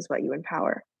engage with is what you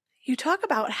empower. You talk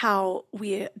about how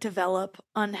we develop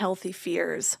unhealthy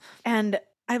fears. And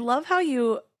I love how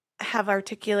you have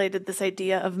articulated this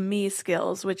idea of me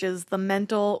skills, which is the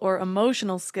mental or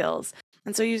emotional skills.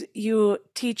 And so you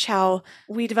teach how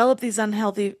we develop these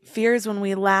unhealthy fears when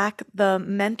we lack the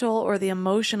mental or the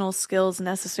emotional skills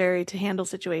necessary to handle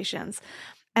situations.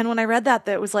 And when I read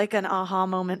that was like an aha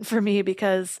moment for me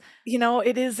because,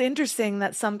 it is interesting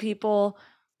that some people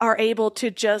are able to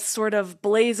just sort of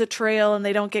blaze a trail and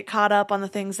they don't get caught up on the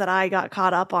things that I got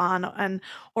caught up on,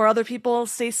 or other people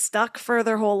stay stuck for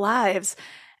their whole lives.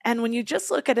 And when you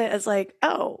just look at it as like,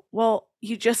 oh, well,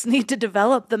 you just need to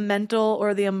develop the mental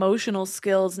or the emotional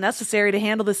skills necessary to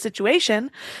handle the situation,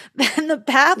 then the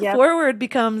path forward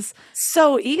becomes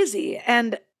so easy.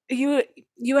 And you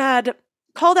had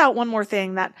called out one more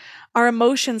thing, that our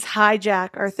emotions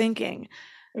hijack our thinking.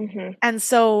 Mm-hmm. And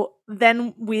so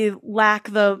then we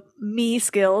lack the me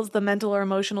skills, the mental or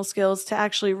emotional skills to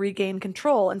actually regain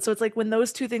control. And so it's like when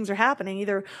those two things are happening,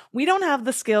 either we don't have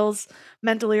the skills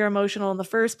mentally or emotional in the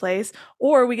first place,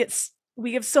 or we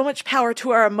give so much power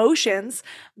to our emotions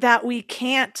that we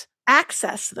can't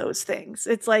access those things.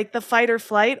 It's like the fight or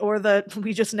flight or the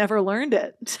we just never learned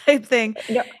it type thing.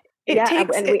 No,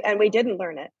 and we didn't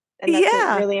learn it. And that's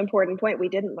a really important point. We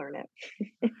didn't learn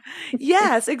it.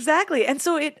 Yes, exactly. And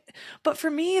so but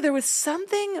for me, there was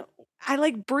something I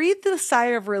like breathed a sigh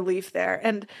of relief there.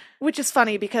 And which is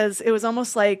funny because it was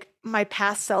almost like my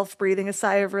past self breathing a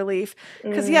sigh of relief.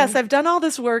 Because yes, I've done all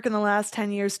this work in the last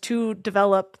 10 years to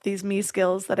develop these me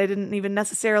skills that I didn't even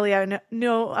necessarily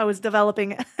know I was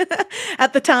developing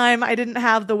at the time. I didn't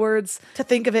have the words to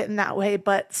think of it in that way,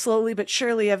 but slowly but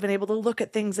surely I've been able to look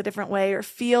at things a different way or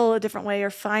feel a different way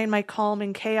or find my calm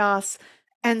in chaos.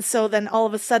 And so then all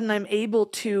of a sudden I'm able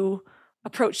to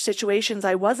approach situations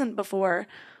I wasn't before.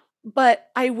 But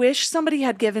I wish somebody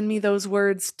had given me those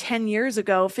words 10 years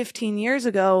ago, 15 years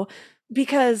ago,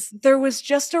 because there was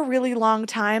just a really long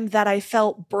time that I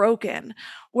felt broken.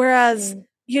 Whereas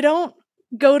you don't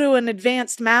go to an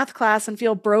advanced math class and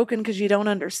feel broken because you don't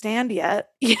understand yet.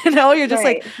 You're just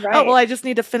like, oh, well, I just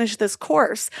need to finish this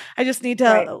course. I just need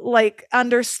to like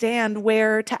understand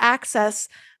where to access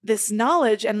this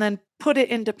knowledge and then put it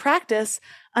into practice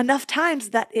enough times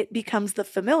that it becomes the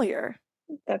familiar.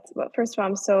 That's what, first of all,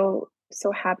 I'm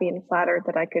so happy and flattered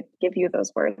that I could give you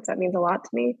those words. That means a lot to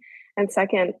me. And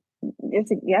second,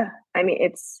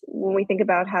 it's when we think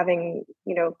about having,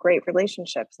 great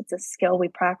relationships, it's a skill we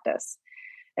practice.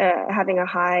 Having a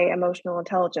high emotional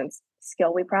intelligence,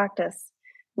 skill we practice.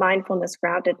 Mindfulness,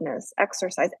 groundedness,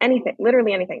 exercise, anything,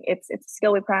 literally anything. It's a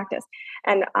skill we practice.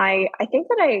 And I think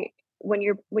that when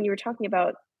you were talking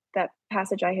about that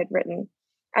passage I had written,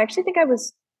 I actually think I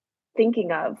was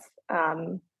thinking of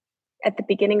at the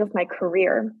beginning of my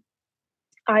career.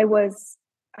 I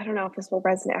don't know if this will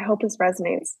resonate. I hope this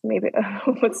resonates maybe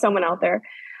with someone out there.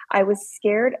 I was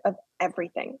scared of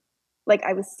everything. Like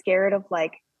I was scared of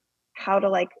like how to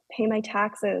like pay my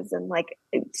taxes and like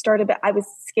I was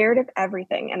scared of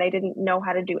everything and I didn't know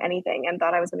how to do anything and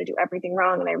thought I was going to do everything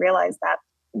wrong. And I realized that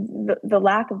the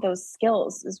lack of those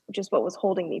skills is just what was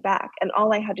holding me back. And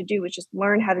all I had to do was just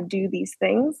learn how to do these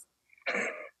things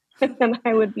and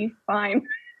I would be fine.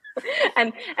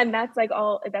 and that's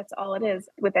all it is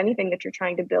with anything that you're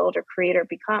trying to build or create or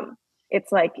become.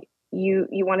 It's like you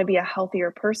want to be a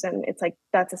healthier person. It's like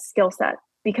that's a skill set.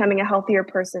 Becoming a healthier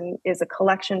person is a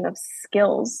collection of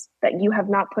skills that you have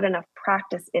not put enough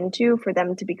practice into for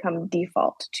them to become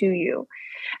default to you.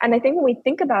 And I think when we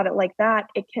think about it like that,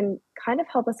 it can kind of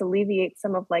help us alleviate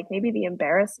some of like maybe the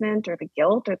embarrassment or the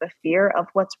guilt or the fear of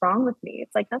what's wrong with me.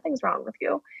 It's like nothing's wrong with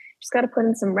you. Just got to put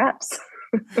in some reps.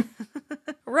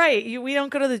 Right. We don't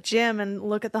go to the gym and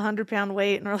look at the 100-pound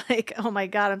weight and we're like, oh my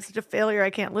God, I'm such a failure. I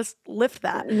can't lift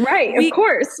that. Right. Of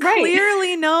course. Right.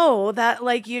 Clearly know that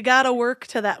like you got to work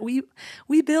to that. We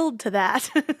build to that.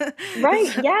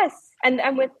 Right. Yes. And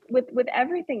with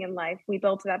everything in life, we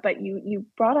build to that. But you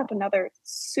brought up another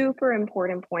super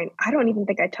important point. I don't even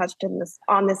think I touched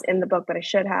on this in the book, but I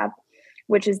should have,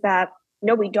 which is that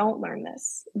no, we don't learn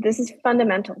this. This is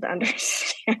fundamental to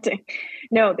understanding.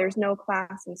 No, there's no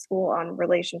class in school on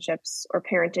relationships or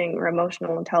parenting or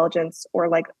emotional intelligence or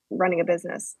like running a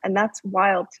business. And that's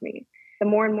wild to me. The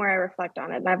more and more I reflect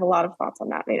on it, and I have a lot of thoughts on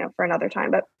that, for another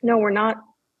time. But no, we're not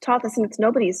taught this, and it's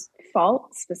nobody's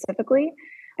fault specifically,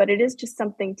 but it is just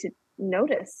something to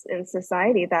notice in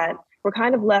society that we're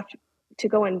kind of left to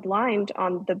go in blind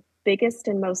on the biggest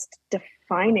and most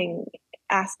defining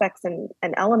aspects and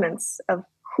elements of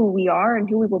who we are and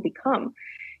who we will become.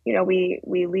 We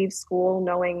leave school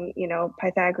knowing,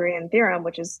 Pythagorean theorem,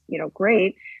 which is,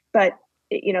 great, but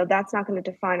that's not going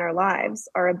to define our lives.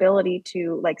 Our ability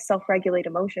to like self-regulate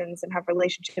emotions and have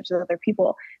relationships with other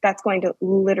people, that's going to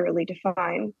literally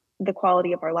define the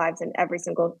quality of our lives in every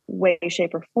single way,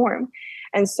 shape, or form.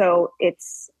 And so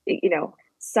it's,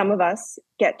 some of us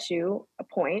get to a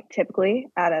point, typically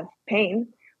out of pain,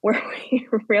 where we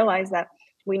realize that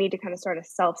we need to kind of start a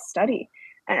self-study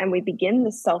and we begin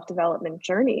this self-development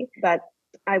journey. But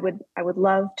I would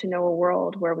love to know a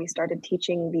world where we started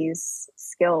teaching these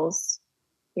skills,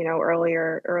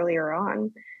 earlier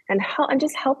on, and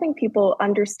just helping people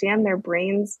understand their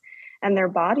brains and their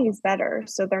bodies better,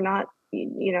 so they're not,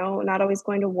 not always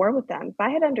going to war with them. If I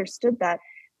had understood that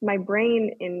my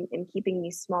brain in keeping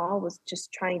me small was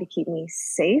just trying to keep me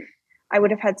safe, I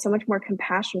would have had so much more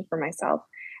compassion for myself.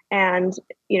 And,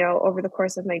 over the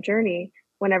course of my journey,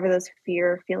 whenever those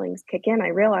fear feelings kick in, I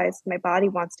realized my body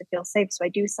wants to feel safe. So I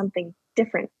do something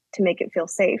different to make it feel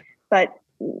safe, but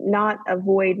not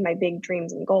avoid my big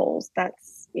dreams and goals.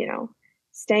 That's,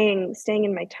 staying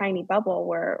in my tiny bubble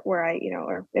where I,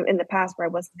 or in the past where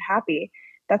I wasn't happy.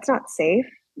 That's not safe.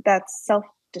 That's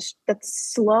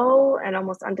that's slow and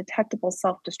almost undetectable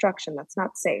self-destruction. That's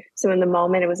not safe. So in the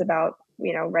moment, it was about,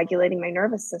 regulating my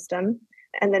nervous system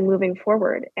and then moving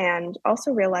forward, and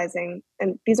also realizing,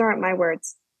 and these aren't my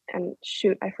words, and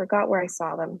shoot, I forgot where I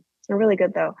saw them. They're really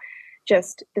good though.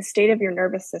 Just the state of your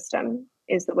nervous system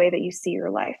is the way that you see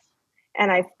your life.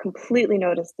 And I've completely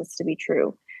noticed this to be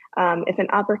true. If an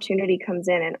opportunity comes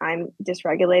in and I'm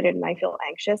dysregulated and I feel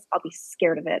anxious, I'll be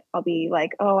scared of it. I'll be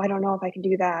like, oh, I don't know if I can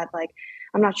do that. Like,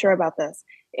 I'm not sure about this.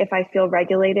 If I feel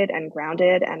regulated and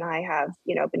grounded and I have,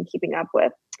 been keeping up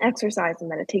with exercise and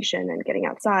meditation and getting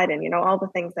outside and, all the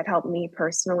things that help me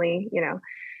personally,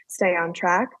 stay on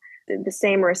track, the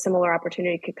same or a similar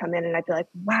opportunity could come in and I'd be like,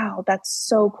 wow, that's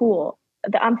so cool.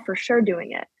 I'm for sure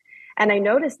doing it. And I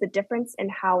notice the difference in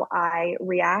how I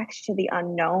react to the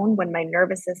unknown when my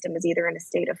nervous system is either in a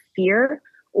state of fear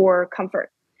or comfort.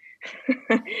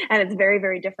 And it's very,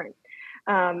 very different.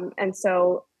 And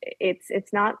so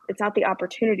it's not the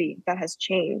opportunity that has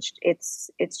changed. It's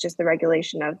just the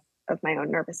regulation of my own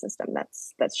nervous system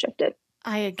that's shifted.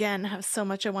 I again have so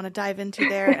much I want to dive into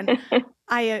there. And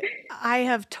I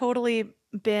have totally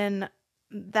been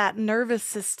that nervous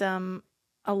system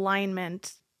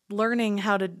alignment, learning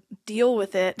how to deal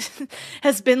with it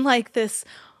has been like this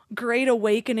great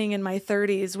awakening in my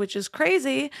 30s, which is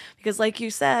crazy because like you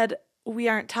said, we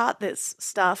aren't taught this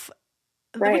stuff.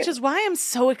 Right. Which is why I'm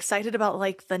so excited about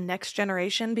like the next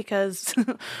generation, because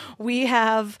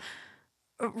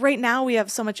right now we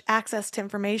have so much access to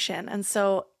information. And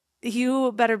so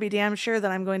you better be damn sure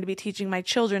that I'm going to be teaching my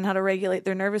children how to regulate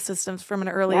their nervous systems from an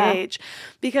early age,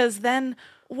 because then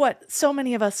what so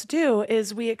many of us do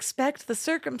is we expect the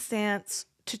circumstance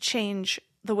to change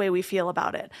the way we feel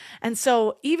about it. And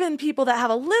so even people that have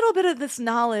a little bit of this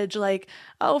knowledge, like,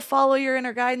 oh, follow your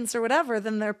inner guidance or whatever,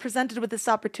 then they're presented with this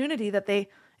opportunity that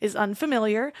is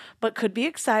unfamiliar, but could be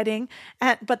exciting.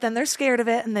 But then they're scared of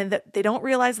it. And then they don't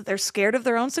realize that they're scared of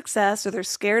their own success, or they're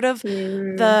scared of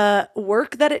the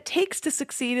work that it takes to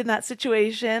succeed in that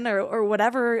situation or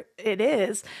whatever it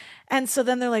is. And so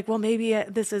then they're like, well, maybe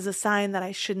this is a sign that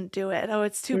I shouldn't do it. Oh,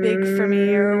 it's too big for me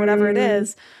or whatever it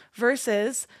is.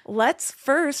 Versus let's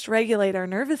first regulate our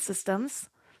nervous systems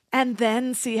and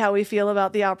then see how we feel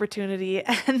about the opportunity,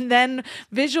 and then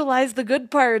visualize the good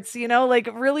parts, like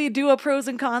really do a pros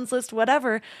and cons list,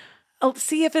 whatever.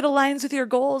 See if it aligns with your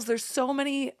goals. There's so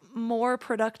many more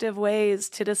productive ways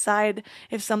to decide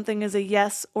if something is a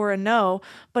yes or a no,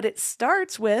 but it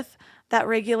starts with that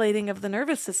regulating of the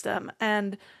nervous system.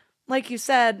 And like you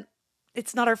said,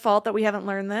 it's not our fault that we haven't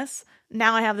learned this.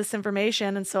 Now I have this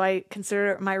information, and so I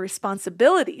consider it my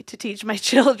responsibility to teach my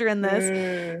children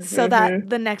this so that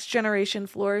the next generation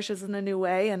flourishes in a new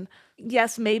way. And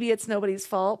yes, maybe it's nobody's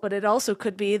fault, but it also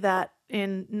could be that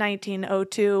in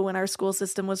 1902, when our school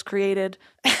system was created,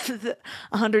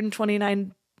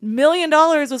 $129 million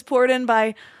was poured in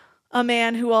by a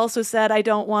man who also said, I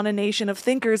don't want a nation of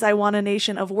thinkers, I want a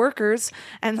nation of workers.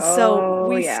 And so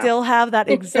we still have that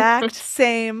exact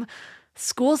same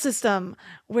school system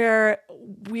where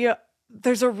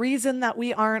there's a reason that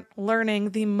we aren't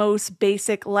learning the most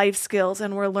basic life skills,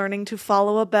 and we're learning to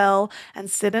follow a bell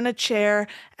and sit in a chair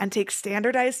and take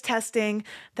standardized testing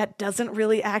that doesn't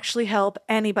really actually help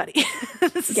anybody.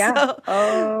 Yeah.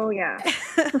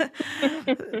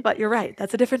 But you're right.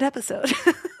 That's a different episode.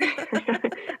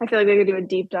 I feel like we could do a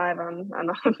deep dive on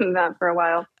that for a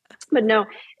while. But no,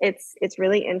 it's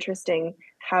really interesting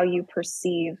how you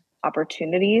perceive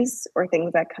opportunities or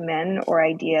things that come in, or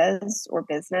ideas or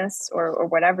business or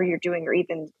whatever you're doing, or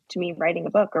even to me writing a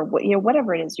book, or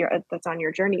whatever it is that's on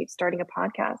your journey, starting a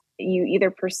podcast. You either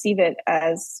perceive it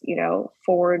as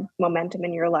forward momentum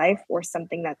in your life, or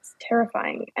something that's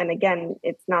terrifying. And again,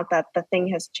 it's not that the thing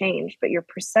has changed, but your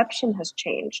perception has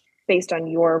changed based on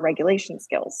your regulation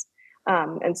skills.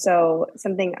 And so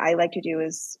something I like to do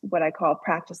is what I call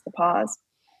practice the pause.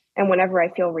 And whenever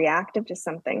I feel reactive to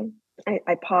something,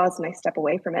 I pause and I step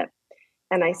away from it.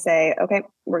 And I say, okay,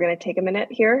 we're going to take a minute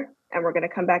here, and we're going to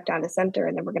come back down to center,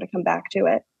 and then we're going to come back to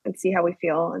it and see how we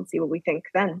feel and see what we think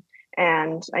then.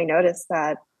 And I notice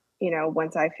that,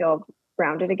 once I feel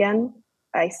grounded again,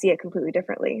 I see it completely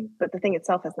differently. But the thing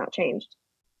itself has not changed.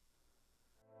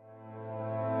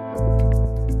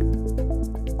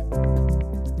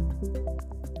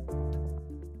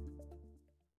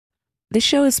 This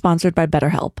show is sponsored by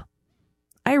BetterHelp.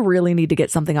 I really need to get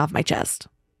something off my chest.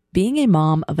 Being a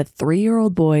mom of a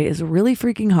 3-year-old boy is really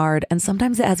freaking hard, and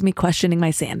sometimes it has me questioning my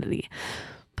sanity.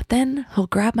 But then he'll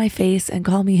grab my face and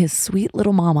call me his sweet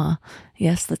little mama.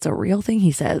 Yes, that's a real thing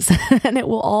he says, and it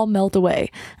will all melt away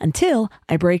until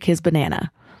I break his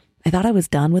banana. I thought I was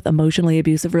done with emotionally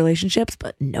abusive relationships,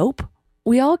 but nope.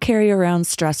 We all carry around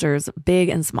stressors, big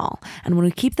and small, and when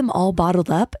we keep them all bottled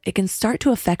up, it can start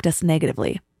to affect us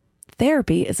negatively.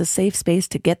 Therapy is a safe space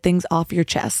to get things off your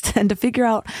chest and to figure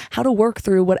out how to work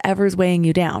through whatever's weighing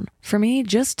you down. For me,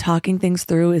 just talking things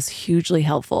through is hugely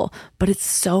helpful, but it's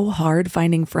so hard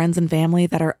finding friends and family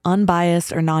that are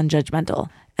unbiased or non-judgmental.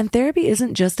 And therapy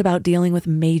isn't just about dealing with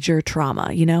major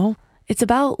trauma, you know? It's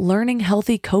about learning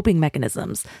healthy coping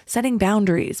mechanisms, setting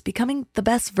boundaries, becoming the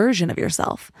best version of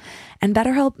yourself. And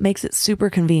BetterHelp makes it super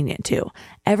convenient too.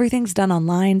 Everything's done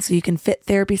online so you can fit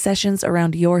therapy sessions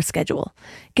around your schedule.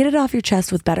 Get it off your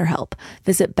chest with BetterHelp.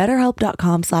 Visit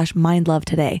betterhelp.com/mindlove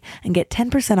today and get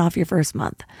 10% off your first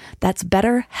month. That's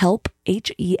BetterHelp,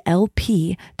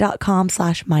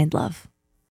 HELP.com/mindlove.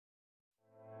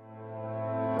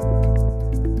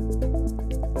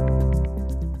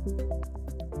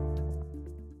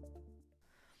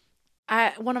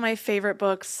 One of my favorite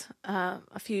books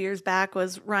a few years back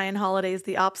was Ryan Holiday's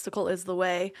The Obstacle is the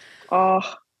Way. Oh,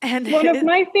 and one of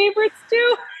my favorites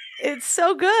too. It's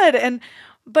so good.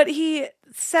 But he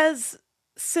says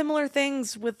similar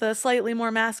things with a slightly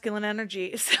more masculine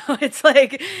energy. So it's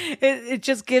like, it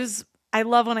just gives, I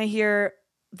love when I hear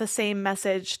the same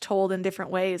message told in different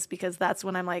ways, because that's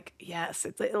when I'm like, yes,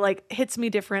 it like hits me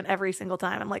different every single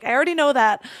time. I'm like, I already know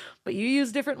that, but you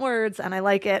use different words and I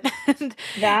like it. And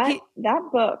that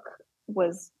book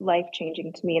was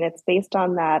life-changing to me, and it's based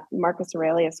on that Marcus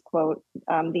Aurelius quote,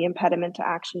 the impediment to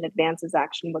action advances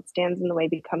action, what stands in the way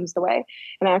becomes the way.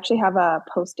 And I actually have a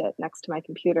post-it next to my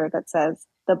computer that says,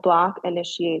 the block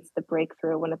initiates the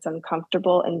breakthrough. When it's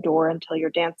uncomfortable, endure until you're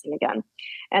dancing again.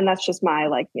 And that's just my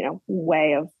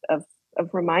way of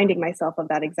reminding myself of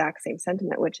that exact same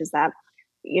sentiment, which is that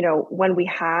when we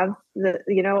have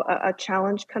a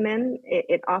challenge come in,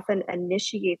 it often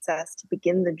initiates us to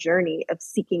begin the journey of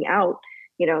seeking out,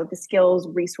 the skills,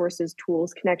 resources,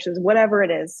 tools, connections, whatever it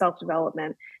is,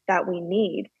 self-development that we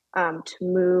need to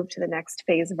move to the next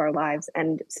phase of our lives.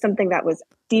 And something that was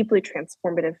deeply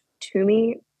transformative to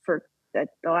me for the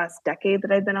last decade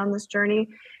that I've been on this journey,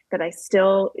 that I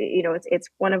still, it's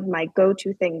one of my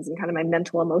go-to things in kind of my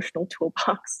mental emotional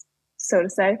toolbox, so to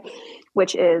say,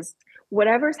 which is,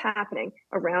 whatever's happening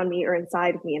around me or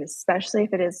inside of me, and especially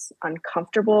if it is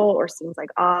uncomfortable or seems like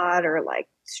odd or like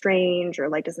strange or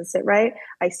like doesn't sit right,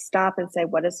 I stop and say,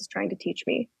 what is this trying to teach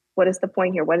me? What is the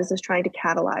point here? What is this trying to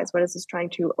catalyze? What is this trying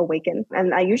to awaken?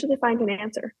 And I usually find an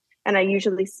answer. And I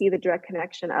usually see the direct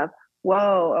connection of,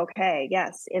 whoa, okay,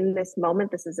 yes, in this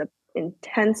moment, this is an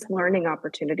intense learning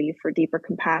opportunity for deeper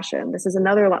compassion. This is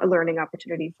another learning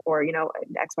opportunity for,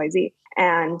 XYZ.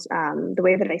 And the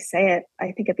way that I say it,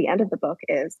 I think at the end of the book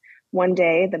is, one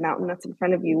day the mountain that's in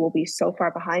front of you will be so far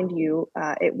behind you,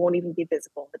 it won't even be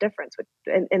visible, the difference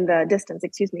in the distance,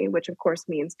 which of course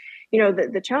means,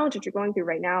 the challenge that you're going through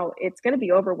right now, it's going to be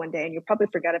over one day and you'll probably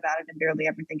forget about it and barely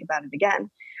ever think about it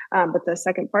again. But the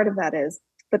second part of that is,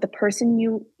 but the person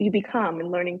you become and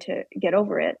learning to get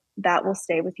over it, that will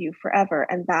stay with you forever.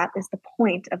 And that is the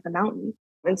point of the mountain.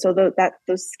 And so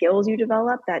those skills you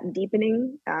develop, that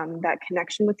deepening, that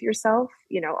connection with yourself,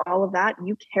 all of that,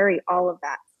 you carry all of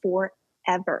that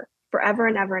forever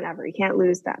and ever and ever. You can't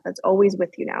lose that. That's always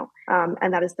with you now.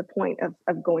 And that is the point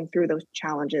of going through those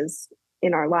challenges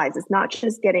in our lives. It's not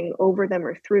just getting over them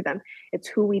or through them. It's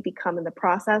who we become in the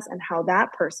process and how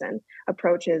that person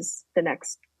approaches the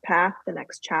next path, the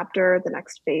next chapter, the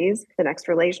next phase, the next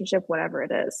relationship, whatever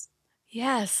it is.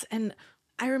 Yes. And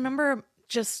I remember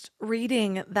just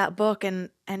reading that book, and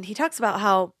he talks about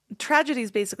how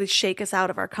tragedies basically shake us out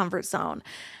of our comfort zone.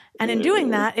 And in doing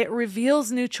that, it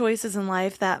reveals new choices in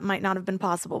life that might not have been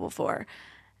possible before.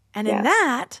 And in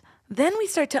that, then we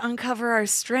start to uncover our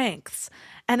strengths.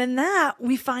 And in that,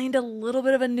 we find a little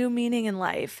bit of a new meaning in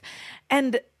life.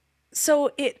 And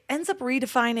so it ends up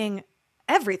redefining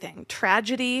everything: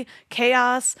 tragedy,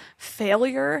 chaos,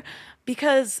 failure,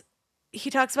 because he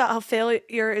talks about how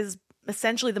failure is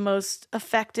essentially the most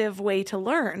effective way to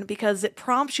learn, because it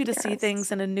prompts you to see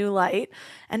things in a new light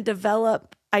and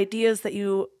develop ideas that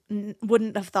you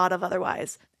wouldn't have thought of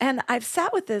otherwise. And I've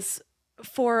sat with this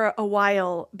for a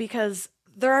while, because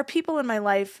there are people in my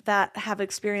life that have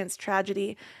experienced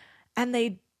tragedy and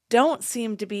they don't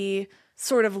seem to be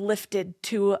sort of lifted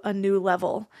to a new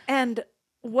level. And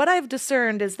what I've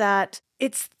discerned is that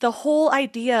it's the whole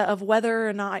idea of whether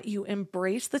or not you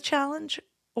embrace the challenge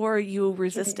or you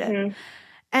resist it.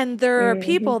 And there are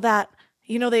people that,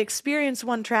 they experience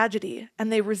one tragedy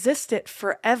and they resist it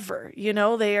forever.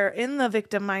 They are in the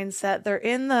victim mindset. They're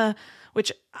in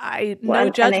which no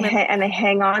judgment. And they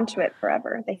hang on to it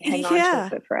forever. They hang on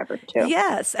to it forever too.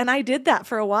 Yes. And I did that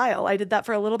for a while. I did that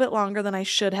for a little bit longer than I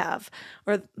should have,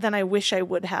 or than I wish I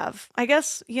would have. I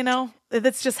guess,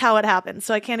 that's just how it happened.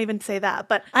 So I can't even say that,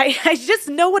 but I just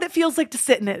know what it feels like to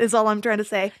sit in it, is all I'm trying to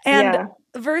say. And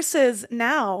versus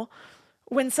now,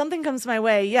 when something comes my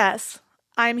way, yes,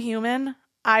 I'm human.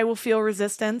 I will feel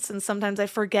resistance. And sometimes I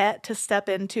forget to step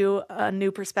into a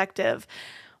new perspective.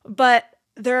 But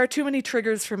there are too many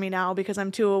triggers for me now because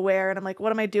I'm too aware, and I'm like,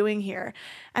 what am I doing here?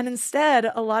 And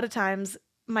instead, a lot of times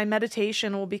my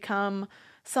meditation will become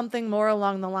something more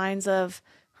along the lines of,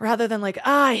 rather than like,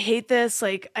 I hate this,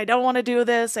 like, I don't want to do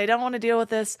this, I don't want to deal with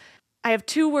this. I have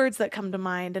two words that come to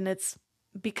mind, and it's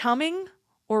becoming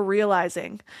or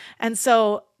realizing. And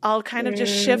so I'll kind of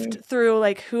just shift through,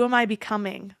 like, who am I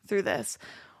becoming through this?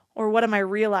 Or what am I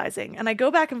realizing? And I go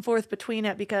back and forth between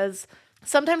it because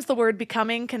sometimes the word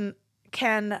becoming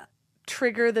can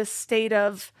trigger this state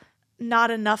of not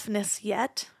enoughness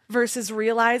yet, versus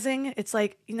realizing it's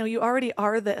like, you already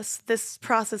are this. This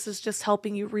process is just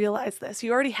helping you realize this.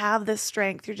 You already have this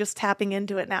strength. You're just tapping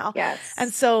into it now. Yes.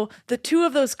 And so the two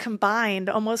of those combined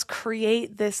almost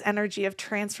create this energy of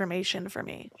transformation for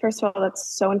me. First of all, that's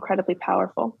so incredibly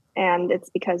powerful. And it's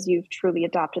because you've truly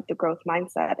adopted the growth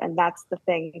mindset. And that's the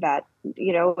thing that,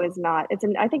 is not,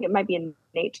 I think it might be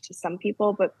innate to some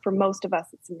people, but for most of us,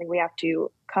 it's something we have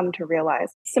to come to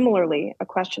realize. Similarly, a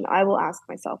question I will ask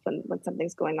myself when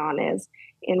something's going on is,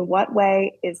 in what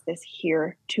way is this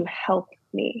here to help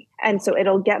me? And so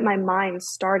it'll get my mind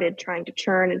started trying to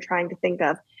churn and trying to think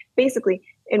of, basically,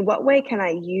 in what way can I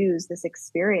use this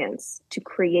experience to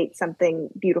create something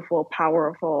beautiful,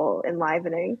 powerful,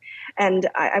 enlivening? And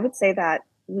I would say that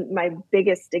my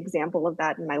biggest example of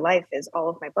that in my life is all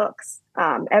of my books.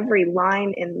 Every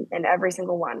line in every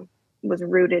single one was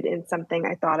rooted in something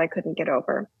I thought I couldn't get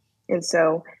over. And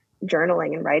so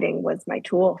journaling and writing was my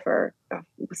tool for,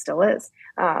 still is.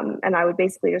 And I would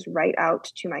basically just write out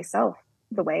to myself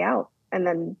the way out. And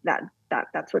then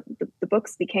that's what the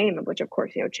books became, which of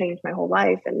course, changed my whole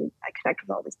life, and I connect with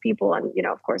all these people, and,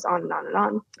 of course, on and on and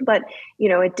on. But,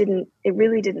 it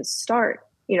really didn't start,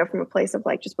 from a place of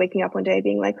like just waking up one day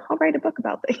being like, I'll write a book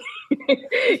about this,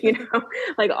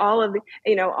 like all of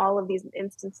these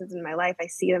instances in my life, I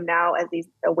see them now as these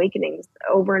awakenings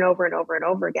over and over and over and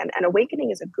over again. And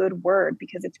awakening is a good word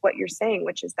because it's what you're saying,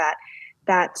 which is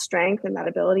that strength and that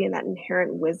ability and that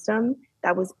inherent wisdom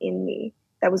that was in me.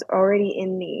 That was already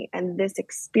in me. And this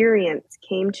experience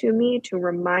came to me to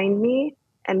remind me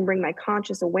and bring my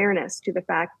conscious awareness to the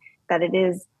fact that it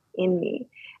is in me.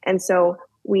 And so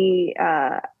we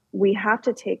have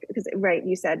to take, because, right,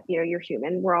 you said, you're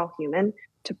human, we're all human,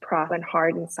 to process when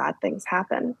hard and sad things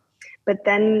happen. But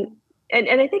then, and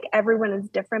I think everyone is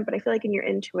different, but I feel like in your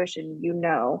intuition,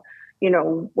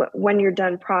 when you're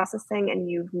done processing and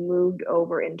you've moved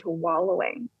over into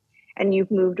wallowing, and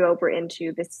you've moved over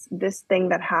into this thing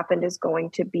that happened is going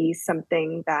to be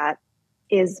something that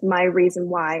is my reason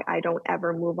why I don't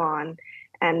ever move on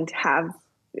and have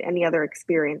any other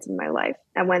experience in my life.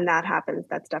 And when that happens,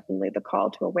 that's definitely the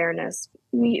call to awareness.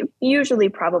 Usually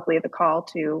probably the call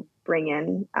to bring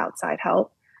in outside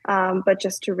help. But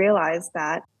just to realize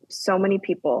that so many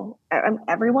people,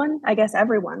 everyone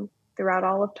throughout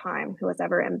all of time who has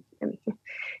ever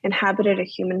inhabited a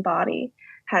human body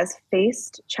has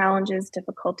faced challenges,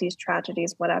 difficulties,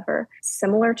 tragedies, whatever,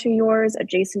 similar to yours,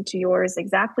 adjacent to yours,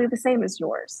 exactly the same as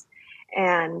yours.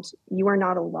 And you are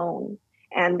not alone.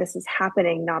 And this is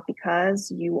happening not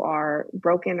because you are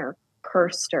broken or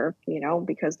cursed or,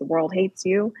 because the world hates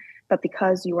you, but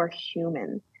because you are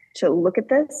human. To look at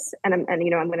this and I'm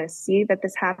going to see that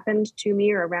this happened to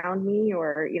me or around me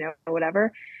or,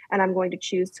 whatever. And I'm going to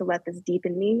choose to let this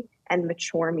deepen me and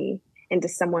mature me into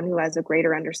someone who has a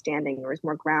greater understanding or is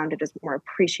more grounded, is more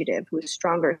appreciative, who is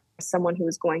stronger, someone who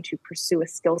is going to pursue a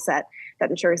skill set that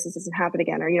ensures this doesn't happen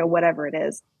again, or, whatever it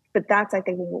is. But that's, I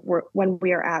think, when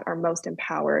we are at our most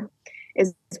empowered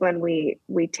is when we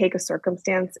take a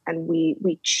circumstance and we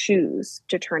choose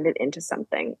to turn it into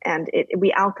something, and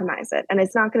we alchemize it, and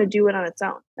it's not going to do it on its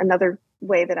own. Another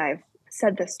way that I've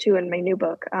said this too in my new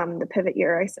book, The Pivot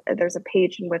Year, there's a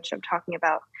page in which I'm talking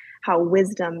about how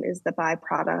wisdom is the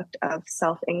byproduct of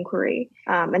self-inquiry,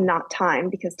 and not time,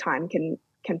 because time can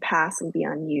pass and be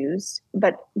unused.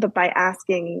 But by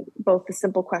asking both the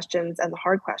simple questions and the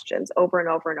hard questions over and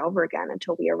over and over again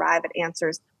until we arrive at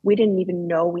answers we didn't even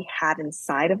know we had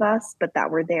inside of us, but that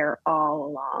were there all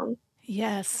along.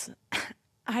 Yes.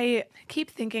 I keep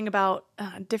thinking about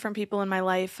different people in my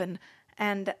life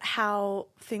and how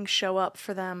things show up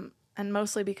for them. And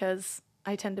mostly because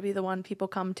I tend to be the one people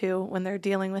come to when they're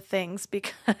dealing with things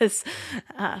because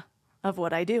of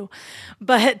what I do.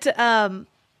 But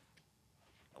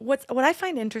what I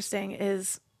find interesting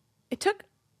is it took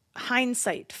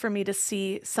hindsight for me to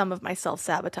see some of my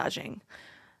self-sabotaging.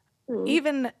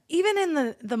 Even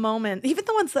in the moment, even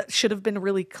the ones that should have been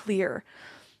really clear,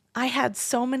 I had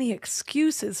so many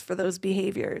excuses for those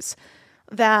behaviors.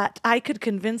 that I could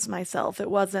convince myself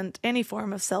it wasn't any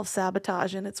form of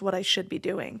self-sabotage and it's what I should be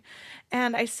doing.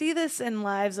 And I see this in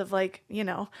lives of like,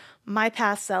 my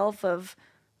past self of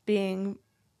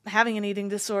having an eating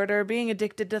disorder, being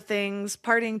addicted to things,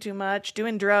 partying too much,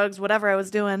 doing drugs, whatever I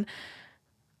was doing.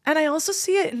 And I also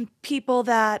see it in people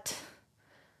that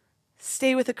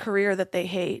stay with a career that they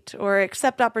hate or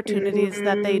accept opportunities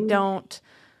that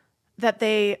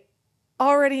they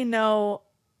already know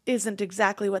isn't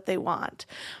exactly what they want.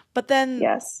 But then,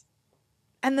 Yes.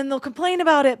 and then they'll complain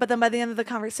about it. But then by the end of the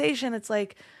conversation, it's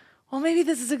like, well, maybe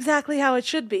this is exactly how it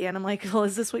should be. And I'm like, well,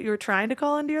 is this what you were trying to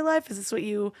call into your life? Is this what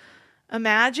you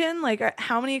imagine? Like,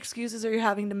 how many excuses are you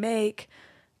having to make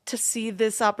to see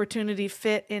this opportunity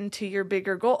fit into your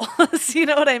bigger goals? You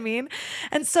know what I mean?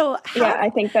 And so, Yeah, I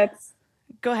think that's.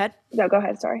 Go ahead. No, go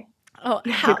ahead. Sorry. Oh,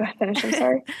 You go ahead, finish. I'm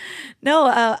sorry.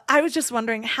 No, I was just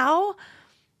wondering how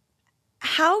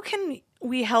can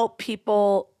we help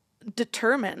people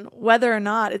determine whether or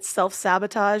not it's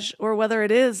self-sabotage or whether it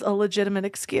is a legitimate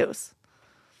excuse?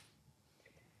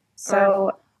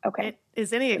 So, okay.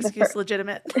 Is any excuse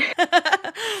legitimate?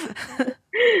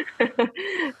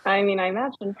 I mean, I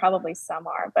imagine probably some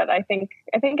are, but I think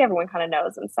everyone kind of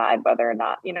knows inside whether or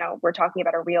not, we're talking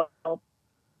about a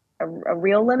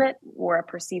real limit or a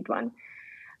perceived one.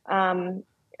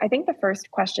 I think the first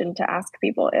question to ask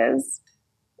people is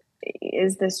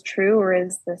this true or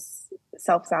is this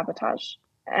self-sabotage?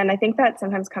 And I think that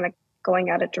sometimes kind of going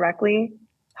at it directly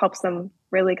helps them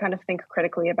really kind of think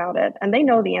critically about it. And they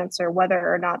know the answer, whether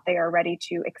or not they are ready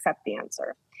to accept the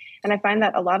answer. And I find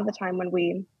that a lot of the time when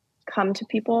we come to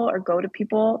people or go to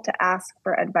people to ask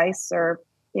for advice or,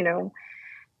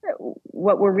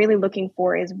 what we're really looking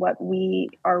for is what we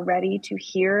are ready to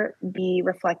hear be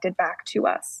reflected back to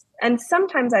us. And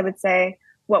sometimes I would say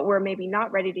what we're maybe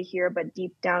not ready to hear, but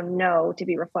deep down know to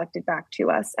be reflected back to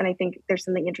us. And I think there's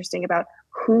something interesting about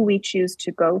who we choose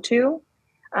to go to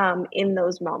in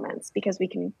those moments, because we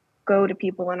can go to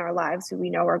people in our lives who we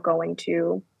know are going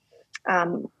to,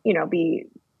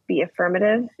 be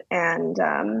affirmative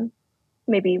and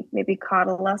maybe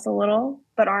coddle us a little,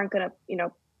 but aren't going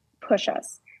to, push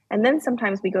us. And then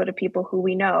sometimes we go to people who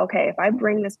we know, okay, if I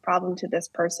bring this problem to this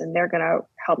person, they're going to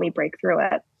help me break through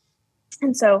it.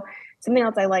 And so something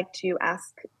else I like to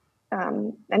ask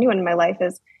anyone in my life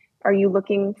is, are you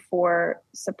looking for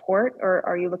support or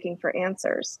are you looking for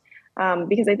answers?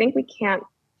 Because I think we can't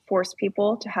force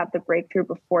people to have the breakthrough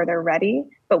before they're ready,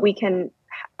 but we can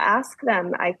ask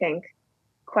them, I think,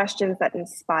 questions that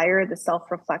inspire the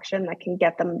self-reflection that can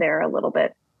get them there a little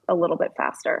bit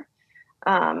faster.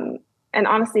 And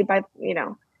honestly, I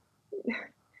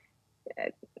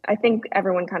think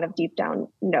everyone kind of deep down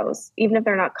knows, even if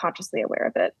they're not consciously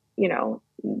aware of it,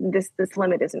 this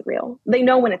limit isn't real. They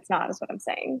know when it's not, is what I'm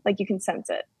saying. Like you can sense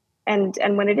it. And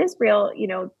when it is real,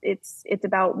 it's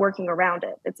about working around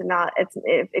it. Because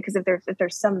if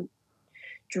there's some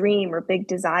dream or big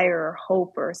desire or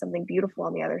hope or something beautiful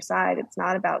on the other side, it's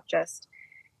not about just,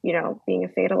 being a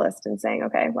fatalist and saying,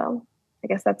 okay, well, I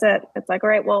guess that's it. It's like,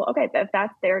 all right, well, okay, if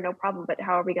that's there, no problem. But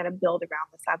how are we going to build around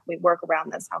this? How can we work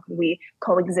around this? How can we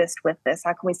coexist with this?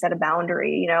 How can we set a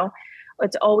boundary?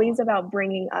 It's always about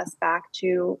bringing us back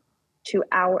to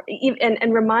our,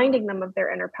 and reminding them of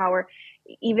their inner power,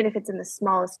 even if it's in the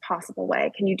smallest possible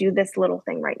way. Can you do this little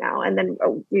thing right now? And then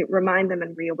remind them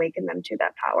and reawaken them to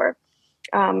that power.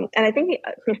 And I think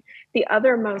the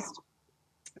other most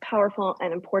powerful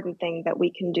and important thing that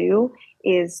we can do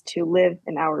is to live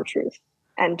in our truth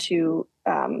and to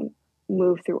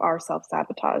move through our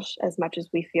self-sabotage as much as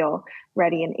we feel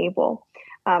ready and able.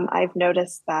 I've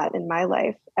noticed that in my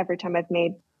life, every time I've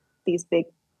made these big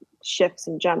shifts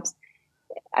and jumps,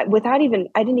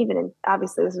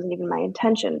 obviously this wasn't even my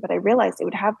intention, but I realized it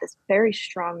would have this very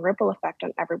strong ripple effect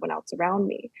on everyone else around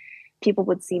me. People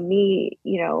would see me,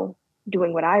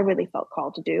 doing what I really felt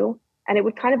called to do. And it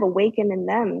would kind of awaken in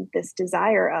them this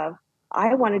desire of,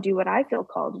 I want to do what I feel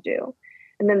called to do.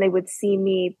 And then they would see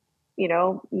me,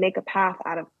 make a path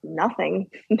out of nothing,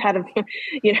 out of,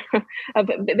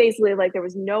 basically like there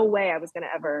was no way I was going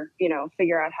to ever,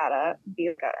 figure out how to be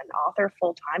an author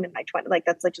full time in my 20s. Like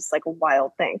that's just like a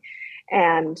wild thing.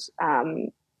 And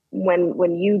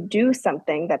when you do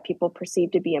something that people perceive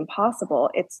to be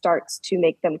impossible, it starts to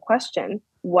make them question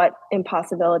what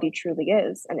impossibility truly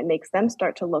is, and it makes them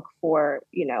start to look for,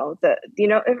 do you know the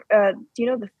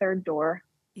third door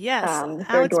Yes, The third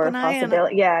Alex door of Benai, and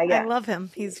possibility. Yeah, I yeah, love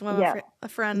him. He's one of yeah, a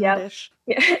yep, friend-ish.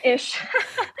 yeah, ish.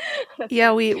 That's Yeah,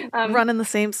 funny. we run in the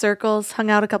same circles,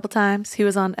 hung out a couple times. He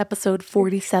was on episode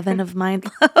 47 of Mind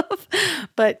Love.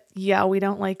 But yeah, we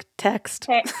don't like text.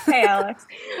 Hey, Alex.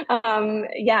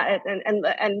 Yeah,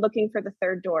 and looking for the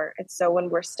third door. It's so when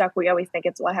we're stuck, we always think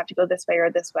it's, well, I have to go this way or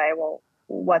this way. Well,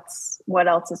 what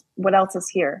else is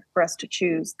here for us to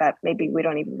choose that maybe we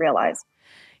don't even realize?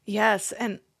 Yes,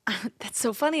 and that's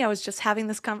so funny. I was just having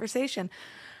this conversation.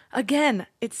 Again,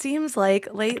 it seems like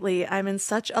lately I'm in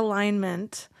such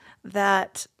alignment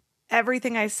that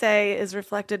everything I say is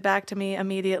reflected back to me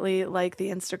immediately, like the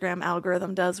Instagram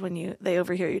algorithm does when they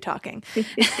overhear you talking.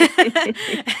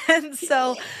 And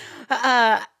so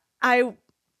I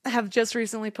have just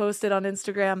recently posted on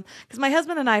Instagram because my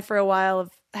husband and I for a while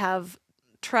have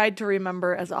tried to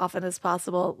remember as often as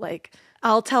possible. Like,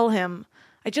 I'll tell him,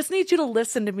 I just need you to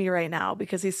listen to me right now,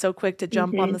 because he's so quick to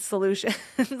jump on the solution,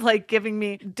 like giving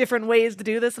me different ways to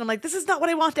do this. And I'm like, this is not what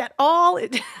I want at all.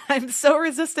 I'm so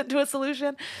resistant to a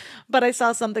solution. But I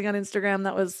saw something on Instagram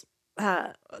that was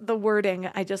the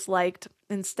wording I just liked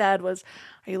instead was,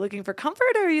 are you looking for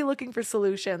comfort or are you looking for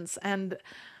solutions? And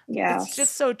it's just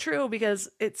Yes. so true, because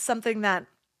it's something that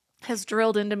has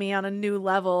drilled into me on a new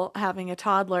level having a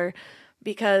toddler,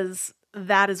 because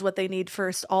that is what they need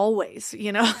first always. He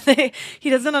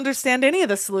doesn't understand any of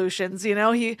the solutions.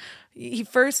 He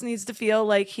first needs to feel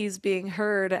like he's being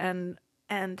heard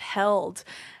and held,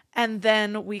 and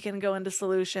then we can go into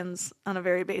solutions on a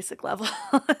very basic level.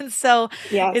 And so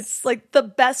it's Yes. like the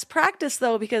best practice,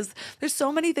 though, because there's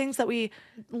so many things that we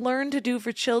learn to do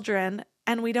for children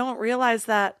and we don't realize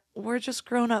that we're just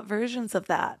grown up versions of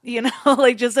that,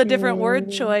 like just a different word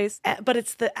Mm, choice, but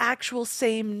it's the actual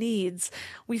same needs.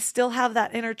 We still have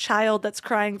that inner child that's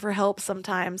crying for help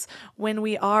sometimes when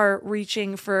we are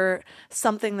reaching for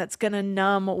something that's going to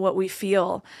numb what we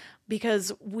feel,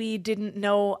 because we didn't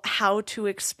know how to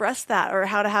express that or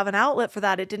how to have an outlet for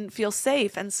that. It didn't feel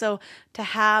safe. And so to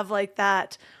have like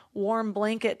that warm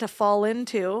blanket to fall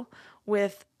into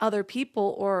with other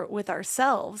people or with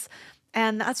ourselves.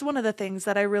 And that's one of the things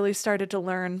that I really started to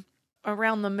learn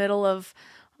around the middle of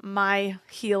my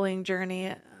healing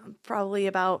journey, probably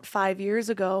about 5 years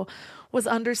ago, was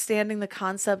understanding the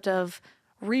concept of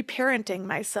reparenting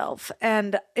myself.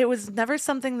 And it was never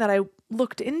something that I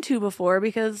looked into before,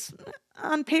 because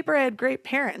on paper I had great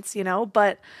parents,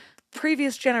 but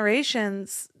previous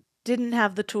generations didn't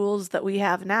have the tools that we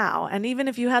have now. And even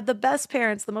if you had the best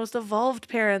parents, the most evolved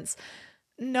parents,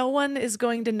 no one is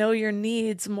going to know your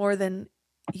needs more than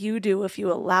you do if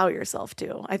you allow yourself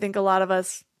to. I think a lot of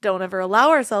us don't ever allow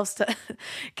ourselves to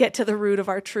get to the root of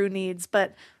our true needs,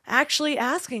 but actually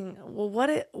asking, well,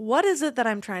 what is it that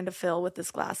I'm trying to fill with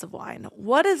this glass of wine?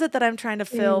 What is it that I'm trying to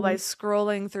fill by mm,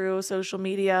 scrolling through social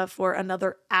media for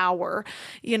another hour?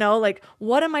 Like,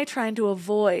 what am I trying to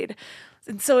avoid?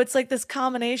 And so it's like this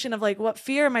combination of like, what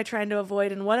fear am I trying to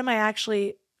avoid and what am I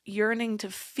actually yearning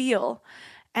to feel?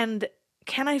 And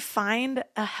can I find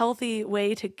a healthy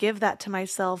way to give that to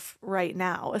myself right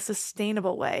now, a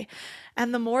sustainable way?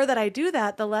 And the more that I do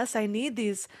that, the less I need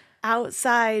these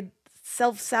outside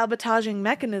self-sabotaging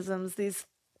mechanisms, these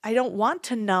I don't want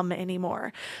to numb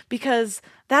anymore, because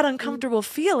that mm, uncomfortable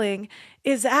feeling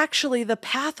is actually the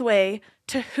pathway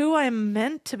to who I'm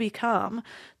meant to become,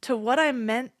 to what I'm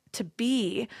meant to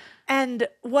be, and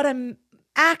what I'm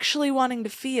actually wanting to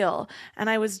feel. And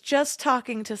I was just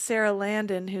talking to Sarah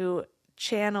Landon, who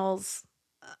channels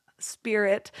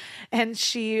spirit, and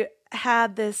she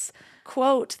had this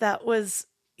quote that was,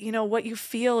 what you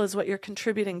feel is what you're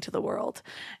contributing to the world.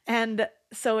 And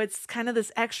so it's kind of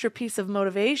this extra piece of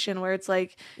motivation where it's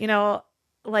like,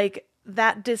 like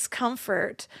that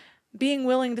discomfort, being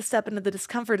willing to step into the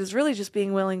discomfort is really just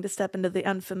being willing to step into the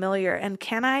unfamiliar. And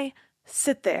can I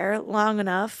sit there long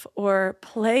enough or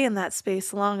play in that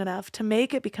space long enough to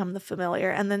make it become the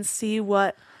familiar and then see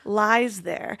what lies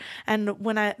there? And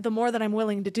the more that I'm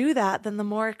willing to do that, then the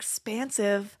more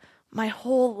expansive my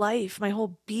whole life, my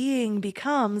whole being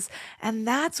becomes. And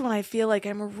that's when I feel like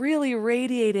I'm really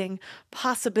radiating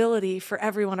possibility for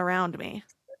everyone around me.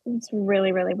 it's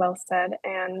really, really well said.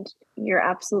 And you're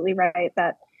absolutely right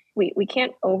that we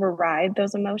can't override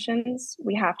those emotions.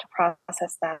 We have to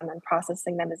process them, and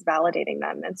processing them is validating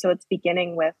them. And so it's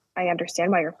beginning with, I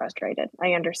understand why you're frustrated.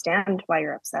 I understand why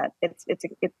you're upset.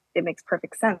 It makes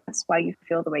perfect sense why you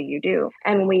feel the way you do.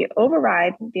 And when we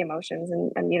override the emotions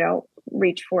and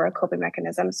reach for a coping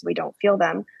mechanism so we don't feel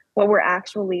them, what we're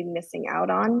actually missing out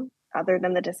on, other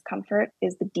than the discomfort,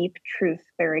 is the deep truth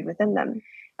buried within them.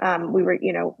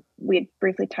 We had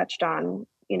briefly touched on,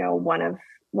 one of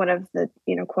one of the,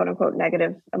 quote unquote,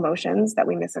 negative emotions that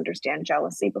we misunderstand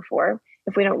jealousy before.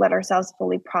 If we don't let ourselves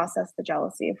fully process the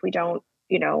jealousy, if we don't,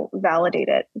 validate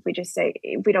it, if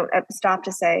we don't stop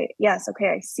to say, yes, okay,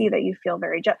 I see that you feel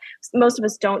very jealous. Most of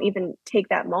us don't even take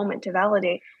that moment to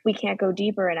validate. We can't go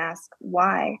deeper and ask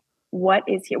why. What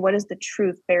is here? What is the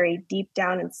truth buried deep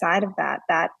down inside of that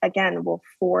again will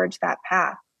forge that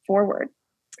path forward?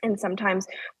 And sometimes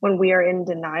when we are in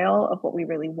denial of what we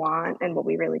really want and what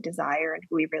we really desire and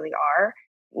who we really are,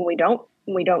 when we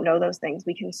don't know those things,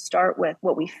 we can start with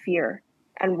what we fear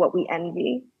and what we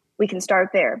envy. We can start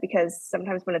there, because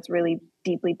sometimes when it's really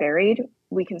deeply buried,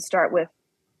 we can start with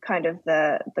kind of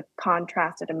the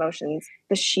contrasted emotions,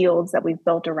 the shields that we've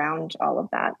built around all of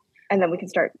that. And then we can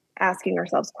start asking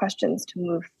ourselves questions to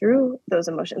move through those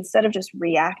emotions instead of just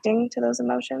reacting to those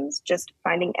emotions, just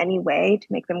finding any way to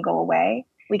make them go away.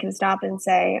 We can stop and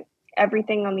say,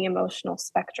 everything on the emotional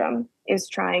spectrum is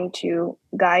trying to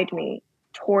guide me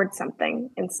towards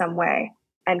something in some way,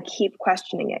 and keep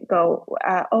questioning it.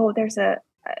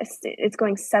 It's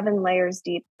going 7 layers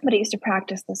deep, but I used to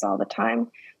practice this all the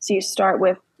time. So you start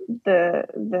with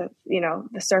the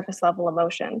surface level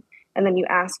emotion, and then you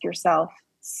ask yourself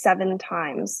 7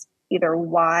 times either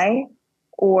why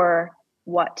or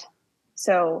what.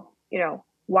 So,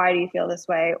 why do you feel this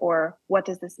way? Or what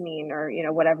does this mean? Or,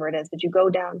 whatever it is. But you go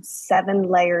down 7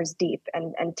 layers deep.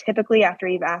 And typically after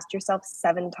you've asked yourself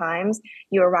 7 times,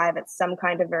 you arrive at some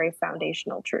kind of very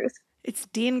foundational truth. It's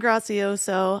Dean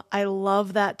Grazioso. I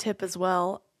love that tip as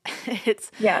well.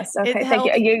 Yes. Okay. Thank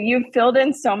you. You filled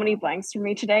in so many blanks for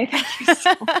me today. Thank you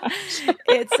so much.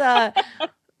 It's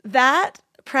that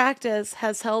practice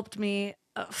has helped me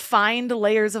find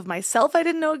layers of myself I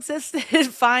didn't know existed,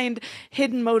 find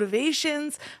hidden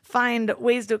motivations, find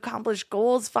ways to accomplish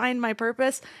goals, find my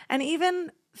purpose, and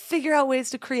even figure out ways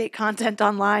to create content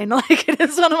online. Like, it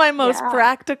is one of my most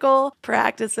practical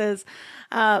practices.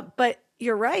 But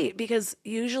you're right, because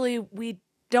usually we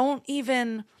don't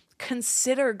even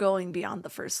consider going beyond the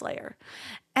first layer.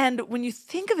 And when you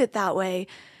think of it that way,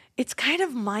 it's kind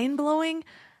of mind-blowing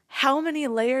how many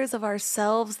layers of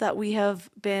ourselves that we have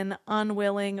been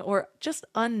unwilling or just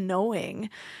unknowing,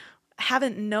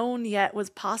 haven't known yet was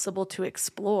possible to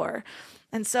explore.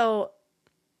 And so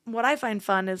what I find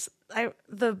fun is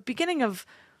the beginning of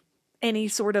any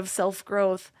sort of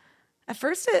self-growth, at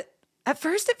first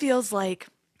it feels like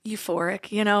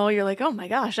euphoric, you're like, oh my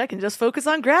gosh, I can just focus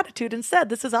on gratitude instead.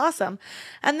 This is awesome.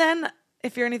 And then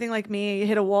if you're anything like me, you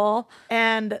hit a wall,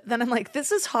 and then I'm like,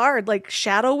 this is hard, like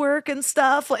shadow work and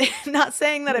stuff. Like, not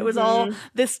saying that it was all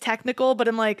this technical, but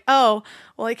I'm like, oh,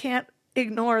 well, I can't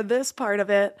ignore this part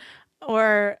of it,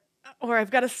 or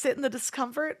I've got to sit in the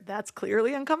discomfort. That's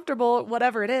clearly uncomfortable,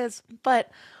 whatever it is.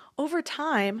 But over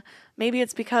time, maybe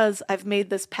it's because I've made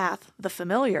this path the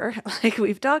familiar, like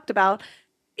we've talked about,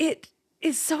 it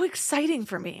is so exciting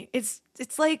for me. It's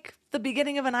like the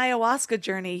beginning of an ayahuasca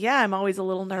journey. Yeah, I'm always a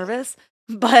little nervous,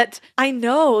 but I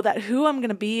know that who I'm going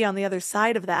to be on the other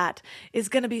side of that is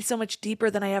going to be so much deeper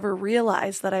than I ever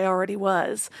realized that I already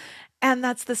was. And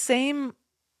that's the same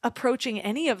approaching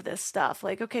any of this stuff.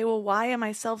 Like, okay, well, why am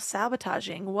I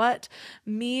self-sabotaging? What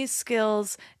me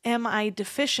skills am I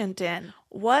deficient in?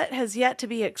 What has yet to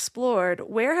be explored?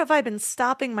 Where have I been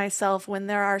stopping myself when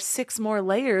there are 6 more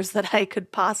layers that I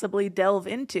could possibly delve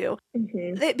into?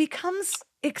 Mm-hmm. It becomes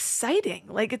exciting.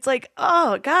 Like, it's like,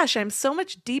 oh gosh, I'm so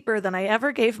much deeper than I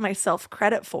ever gave myself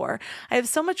credit for. I have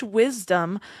so much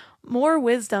wisdom, more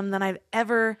wisdom than I've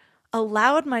ever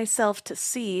allowed myself to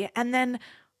see. And then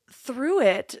through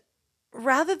it,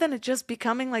 rather than it just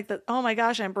becoming like oh my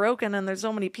gosh, I'm broken and there's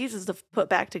so many pieces to put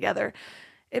back together,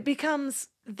 it becomes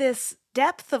this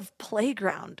depth of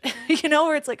playground,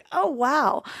 where it's like, oh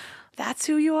wow, that's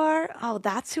who you are. Oh,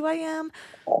 that's who I am.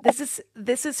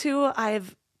 This is who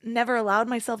I've never allowed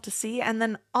myself to see. And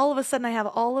then all of a sudden I have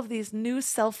all of these new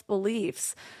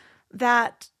self-beliefs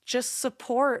that just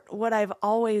support what I've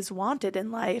always wanted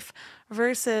in life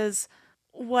versus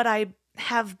what I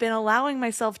have been allowing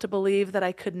myself to believe that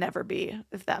I could never be,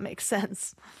 if that makes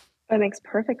sense. That makes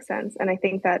perfect sense. And I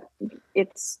think that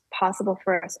it's possible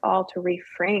for us all to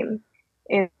reframe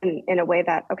in a way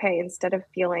that, okay, instead of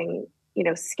feeling,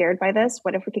 scared by this,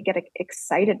 what if we could get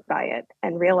excited by it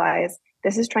and realize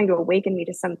this is trying to awaken me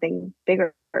to something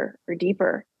bigger or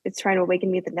deeper. It's trying to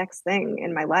awaken me to the next thing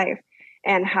in my life.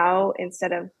 And how,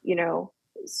 instead of,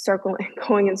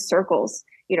 going in circles,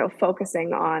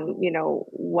 focusing on,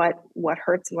 what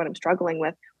hurts and what I'm struggling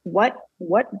with,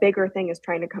 what bigger thing is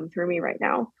trying to come through me right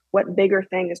now? What bigger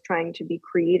thing is trying to be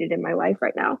created in my life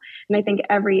right now? And I think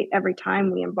every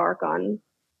time we embark on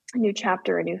a new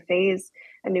chapter, a new phase,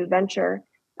 a new venture,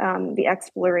 the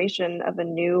exploration of a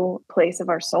new place of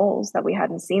our souls that we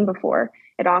hadn't seen before.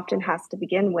 It often has to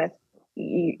begin with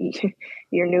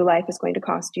your new life is going to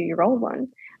cost you your old one.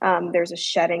 There's a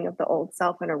shedding of the old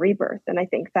self and a rebirth. And I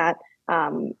think that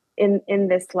in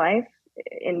this life,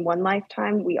 in one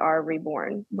lifetime, we are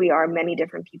reborn. We are many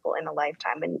different people in a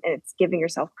lifetime, and it's giving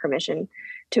yourself permission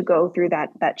to go through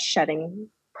that shedding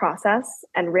process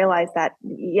and realize that,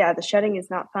 yeah, the shedding is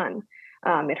not fun.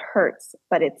 It hurts,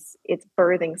 but it's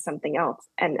birthing something else.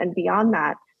 And beyond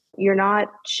that, you're not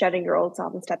shedding your old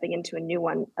self and stepping into a new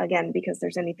one again because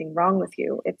there's anything wrong with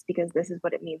you. It's because this is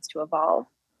what it means to evolve,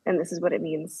 and this is what it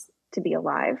means to be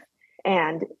alive.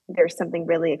 And there's something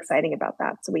really exciting about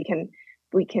that. So we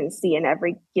can see in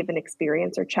every given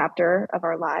experience or chapter of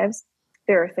our lives,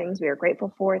 there are things we are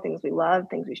grateful for, things we love,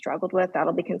 things we struggled with.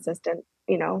 That'll be consistent,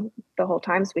 the whole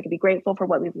time. So we can be grateful for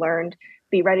what we've learned,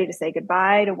 be ready to say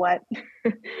goodbye to what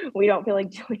we don't feel like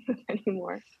dealing with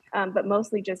anymore. But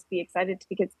mostly just be excited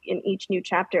because in each new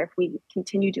chapter, if we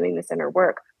continue doing this inner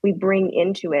work, we bring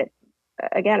into it,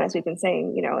 again, as we've been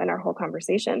saying, in our whole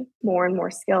conversation, more and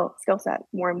more skill set,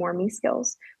 more and more me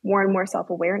skills, more and more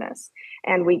self-awareness.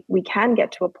 And we can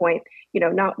get to a point,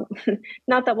 not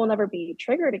that we'll never be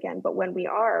triggered again, but when we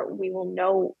are, we will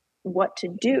know what to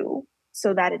do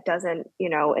so that it doesn't,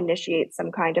 initiate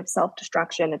some kind of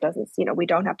self-destruction. It doesn't, we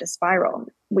don't have to spiral.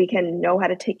 We can know how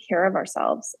to take care of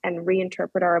ourselves and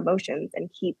reinterpret our emotions and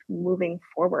keep moving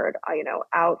forward,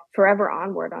 out forever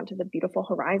onward onto the beautiful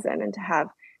horizon, and to have,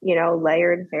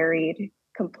 layered, varied,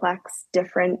 complex,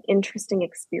 different, interesting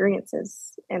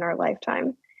experiences in our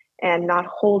lifetime, and not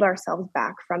hold ourselves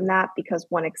back from that because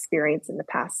one experience in the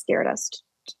past scared us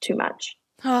too much.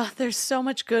 Oh, there's so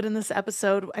much good in this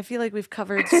episode. I feel like we've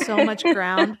covered so much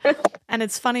ground. And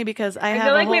it's funny because I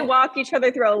feel like we walked each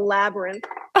other through a labyrinth.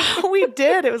 We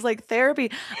did. It was like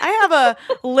therapy. I have a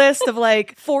list of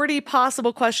like 40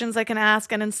 possible questions I can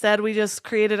ask, and instead we just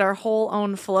created our whole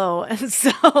own flow. And so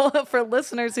for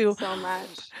listeners who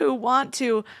want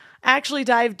to actually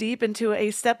dive deep into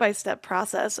a step-by-step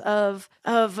process of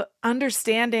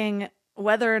understanding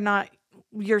whether or not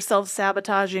you're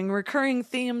self-sabotaging, recurring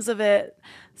themes of it,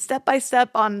 step-by-step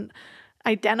on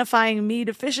identifying me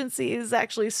deficiencies,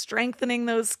 actually strengthening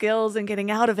those skills and getting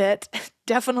out of it,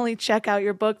 definitely check out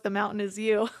your book, The Mountain Is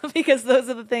You, because those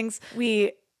are the things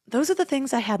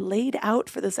I had laid out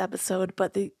for this episode,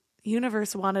 but the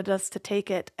universe wanted us to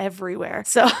take it everywhere.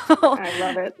 So I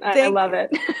love it. I love it.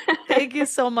 Thank you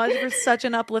so much for such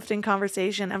an uplifting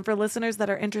conversation. And for listeners that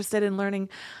are interested in learning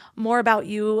more about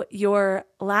you, your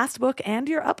last book and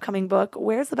your upcoming book,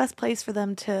 where's the best place for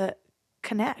them to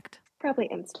connect? Probably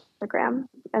Instagram.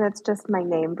 And it's just my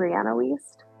name, Brianna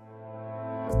Wiest.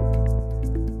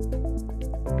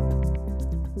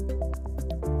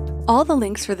 All the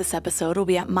links for this episode will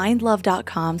be at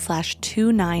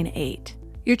mindlove.com/298.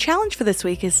 Your challenge for this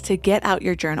week is to get out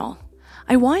your journal.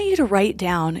 I want you to write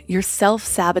down your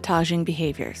self-sabotaging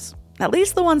behaviors, at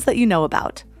least the ones that you know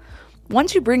about.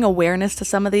 Once you bring awareness to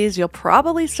some of these, you'll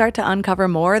probably start to uncover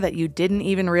more that you didn't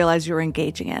even realize you were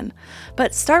engaging in.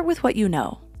 But start with what you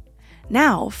know.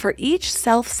 Now, for each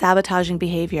self-sabotaging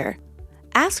behavior,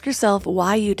 ask yourself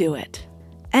why you do it.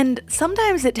 And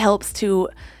sometimes it helps to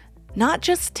not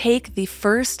just take the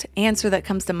first answer that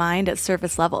comes to mind at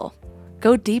surface level.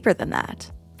 Go deeper than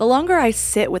that. The longer I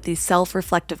sit with these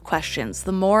self-reflective questions,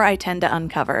 the more I tend to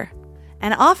uncover.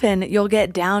 And often you'll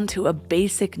get down to a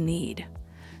basic need.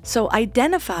 So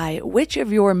identify which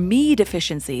of your me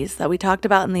deficiencies that we talked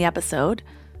about in the episode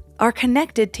are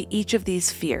connected to each of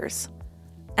these fears.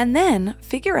 And then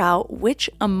figure out which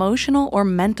emotional or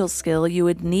mental skill you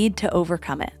would need to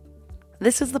overcome it.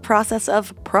 This is the process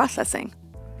of processing.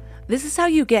 This is how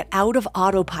you get out of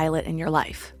autopilot in your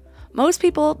life. Most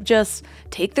people just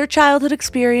take their childhood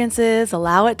experiences,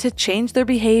 allow it to change their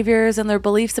behaviors and their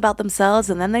beliefs about themselves,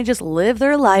 and then they just live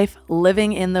their life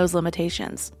living in those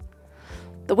limitations.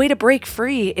 The way to break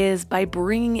free is by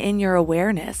bringing in your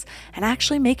awareness and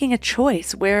actually making a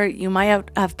choice where you might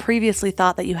have previously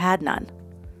thought that you had none.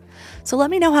 So let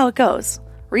me know how it goes.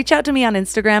 Reach out to me on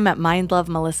Instagram at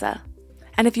mindlovemelissa.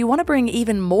 And if you want to bring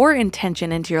even more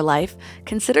intention into your life,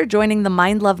 consider joining the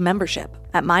Mind Love membership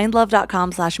at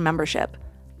mindlove.com/membership.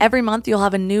 Every month, you'll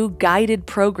have a new guided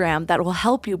program that will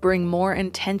help you bring more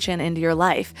intention into your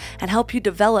life and help you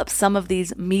develop some of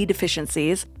these me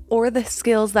deficiencies or the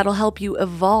skills that'll help you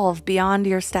evolve beyond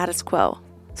your status quo.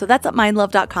 So that's at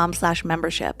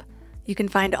mindlove.com/membership. You can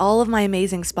find all of my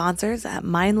amazing sponsors at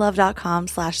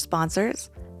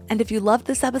mindlove.com/sponsors. And if you loved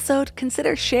this episode,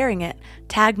 consider sharing it.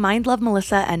 Tag Mind Love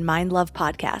Melissa and Mind Love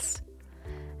Podcast.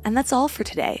 And that's all for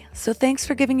today. So thanks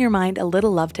for giving your mind a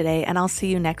little love today, and I'll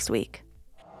see you next week.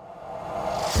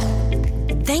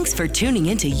 Thanks for tuning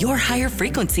into Your Higher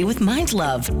Frequency with Mind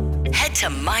Love. Head to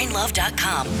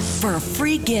mindlove.com for a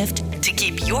free gift to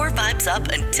keep your vibes up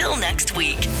until next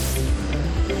week.